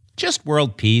 Just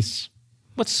world peace.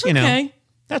 That's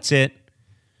it.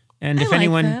 And if like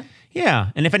anyone,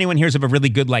 that. and if anyone hears of a really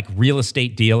good like real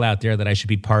estate deal out there that I should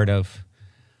be part of.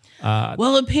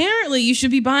 Well, apparently you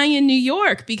should be buying in New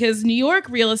York because New York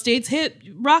real estate's hit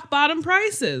rock bottom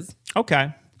prices.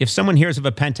 Okay. If someone hears of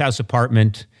a penthouse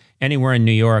apartment anywhere in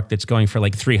New York that's going for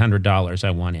like $300,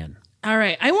 I want in. All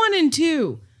right. I want in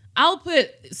too.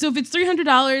 So if it's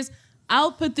 $300,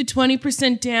 I'll put the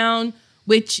 20% down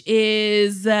which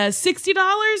is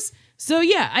 $60. So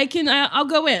yeah, I'll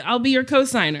go in. I'll be your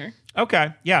co-signer.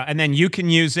 Okay. Yeah. And then you can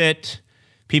use it.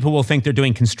 People will think they're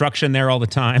doing construction there all the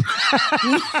time.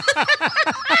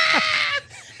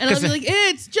 And I'll be like,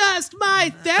 it's just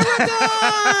my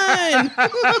Theragun.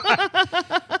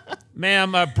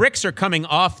 Ma'am, bricks are coming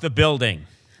off the building.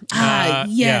 Yes.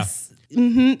 Yeah.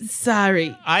 Mm-hmm.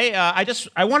 Sorry.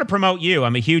 I want to promote you.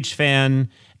 I'm a huge fan.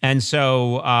 And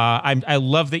so I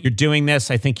love that you're doing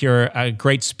this. I think you're a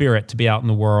great spirit to be out in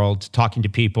the world talking to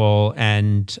people.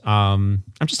 And I'm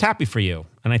just happy for you.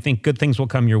 And I think good things will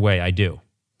come your way. I do.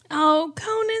 Oh,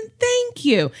 Conan, thank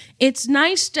you. It's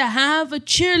nice to have a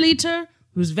cheerleader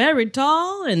who's very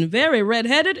tall and very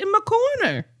redheaded in my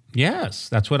corner. Yes,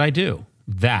 that's what I do.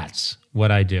 That's what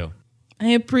I do. I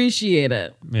appreciate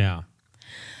it. Yeah.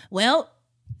 Well,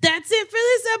 that's it for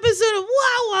this episode of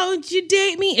Why Won't You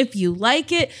Date Me? If you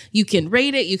like it, you can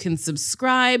rate it, you can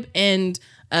subscribe, and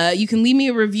you can leave me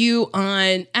a review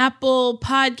on Apple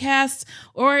Podcasts,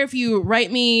 or if you write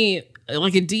me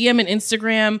like a DM on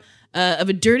Instagram of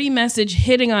a dirty message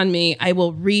hitting on me, I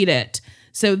will read it.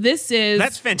 So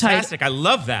that's fantastic. I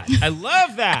love that. I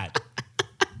love that.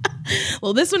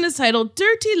 Well, this one is titled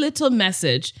Dirty Little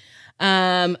Message.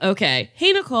 Okay.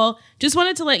 Hey, Nicole, just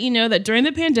wanted to let you know that during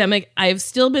the pandemic, I've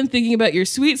still been thinking about your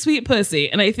sweet, sweet pussy,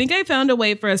 and I think I found a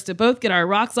way for us to both get our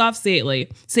rocks off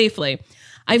safely.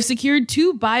 I've secured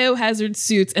 2 biohazard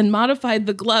suits and modified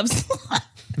the gloves.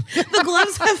 The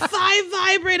gloves have 5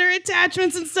 vibrator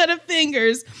attachments instead of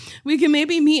fingers. We can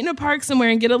maybe meet in a park somewhere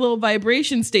and get a little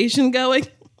vibration station going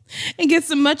and get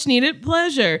some much needed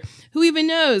pleasure. Who even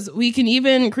knows? We can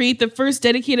even create the first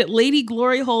dedicated lady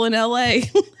glory hole in LA.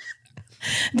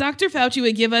 Dr. Fauci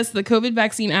would give us the COVID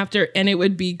vaccine after, and it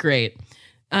would be great.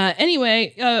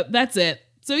 Anyway, that's it.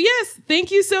 So yes, thank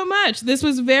you so much. This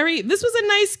was a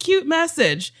nice, cute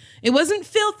message. It wasn't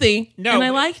filthy, and I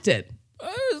liked it.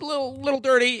 It was a little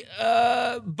dirty,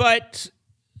 but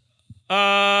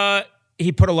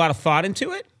he put a lot of thought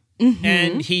into it,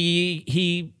 and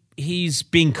he's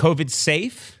being COVID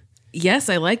safe. Yes,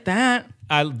 I like that.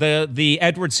 The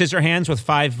Edward Scissorhands with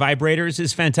 5 vibrators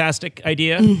is a fantastic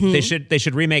idea. Mm-hmm. They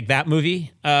should remake that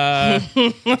movie.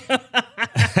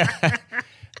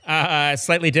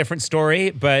 Slightly different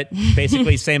story, but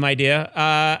basically same idea.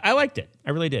 I liked it. I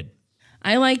really did.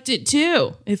 I liked it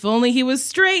too. If only he was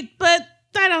straight, but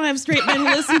I don't have straight men who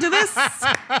listen to this.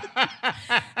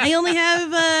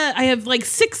 I have like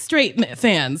 6 straight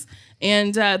fans,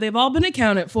 and they've all been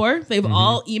accounted for. They've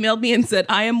all emailed me and said,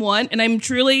 I am one, and I'm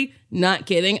truly not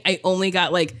kidding. I only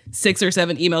got like 6 or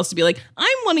 7 emails to be like,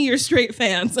 I'm one of your straight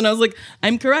fans. And I was like,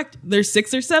 I'm correct. There's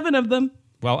 6 or 7 of them.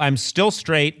 Well, I'm still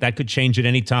straight. That could change at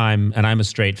any time, and I'm a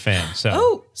straight fan.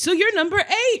 So you're number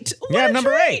 8. Yeah, I'm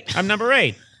number 8. I'm number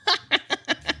 8.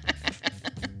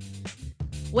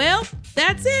 Well,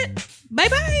 that's it.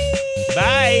 Bye-bye.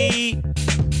 Bye.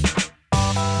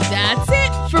 That's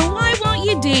it for Why Won't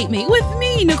You Date Me with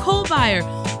me, Nicole Byer.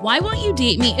 Why Won't You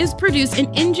Date Me is produced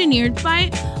and engineered by,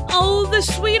 the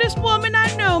sweetest woman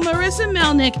I know, Marissa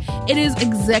Melnick. It is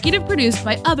executive produced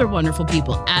by other wonderful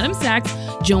people, Adam Sachs,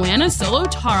 Joanna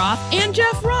Solotaroff, and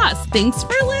Jeff Ross. Thanks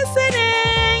for listening.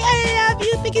 I love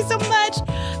you. Thank you so much.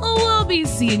 We'll be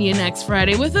seeing you next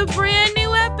Friday with a brand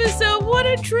new episode. What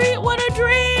a treat. What a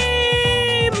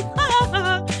dream.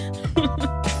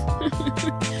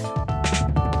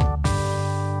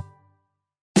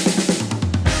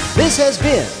 This has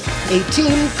been a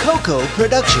Team Coco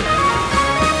production.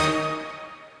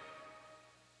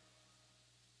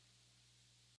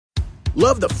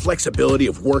 Love the flexibility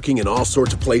of working in all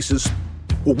sorts of places?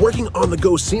 Well, working on the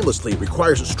go seamlessly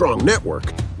requires a strong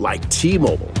network like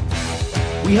T-Mobile.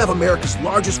 We have America's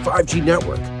largest 5G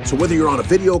network, so whether you're on a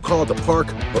video call at the park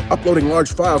or uploading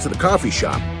large files at a coffee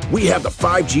shop, we have the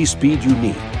 5G speed you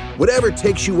need. Whatever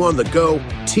takes you on the go,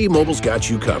 T-Mobile's got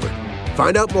you covered.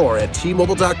 Find out more at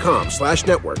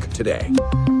T-Mobile.com/network today.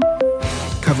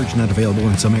 Coverage not available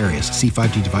in some areas. See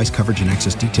 5G device coverage and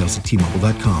access details at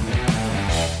T-Mobile.com.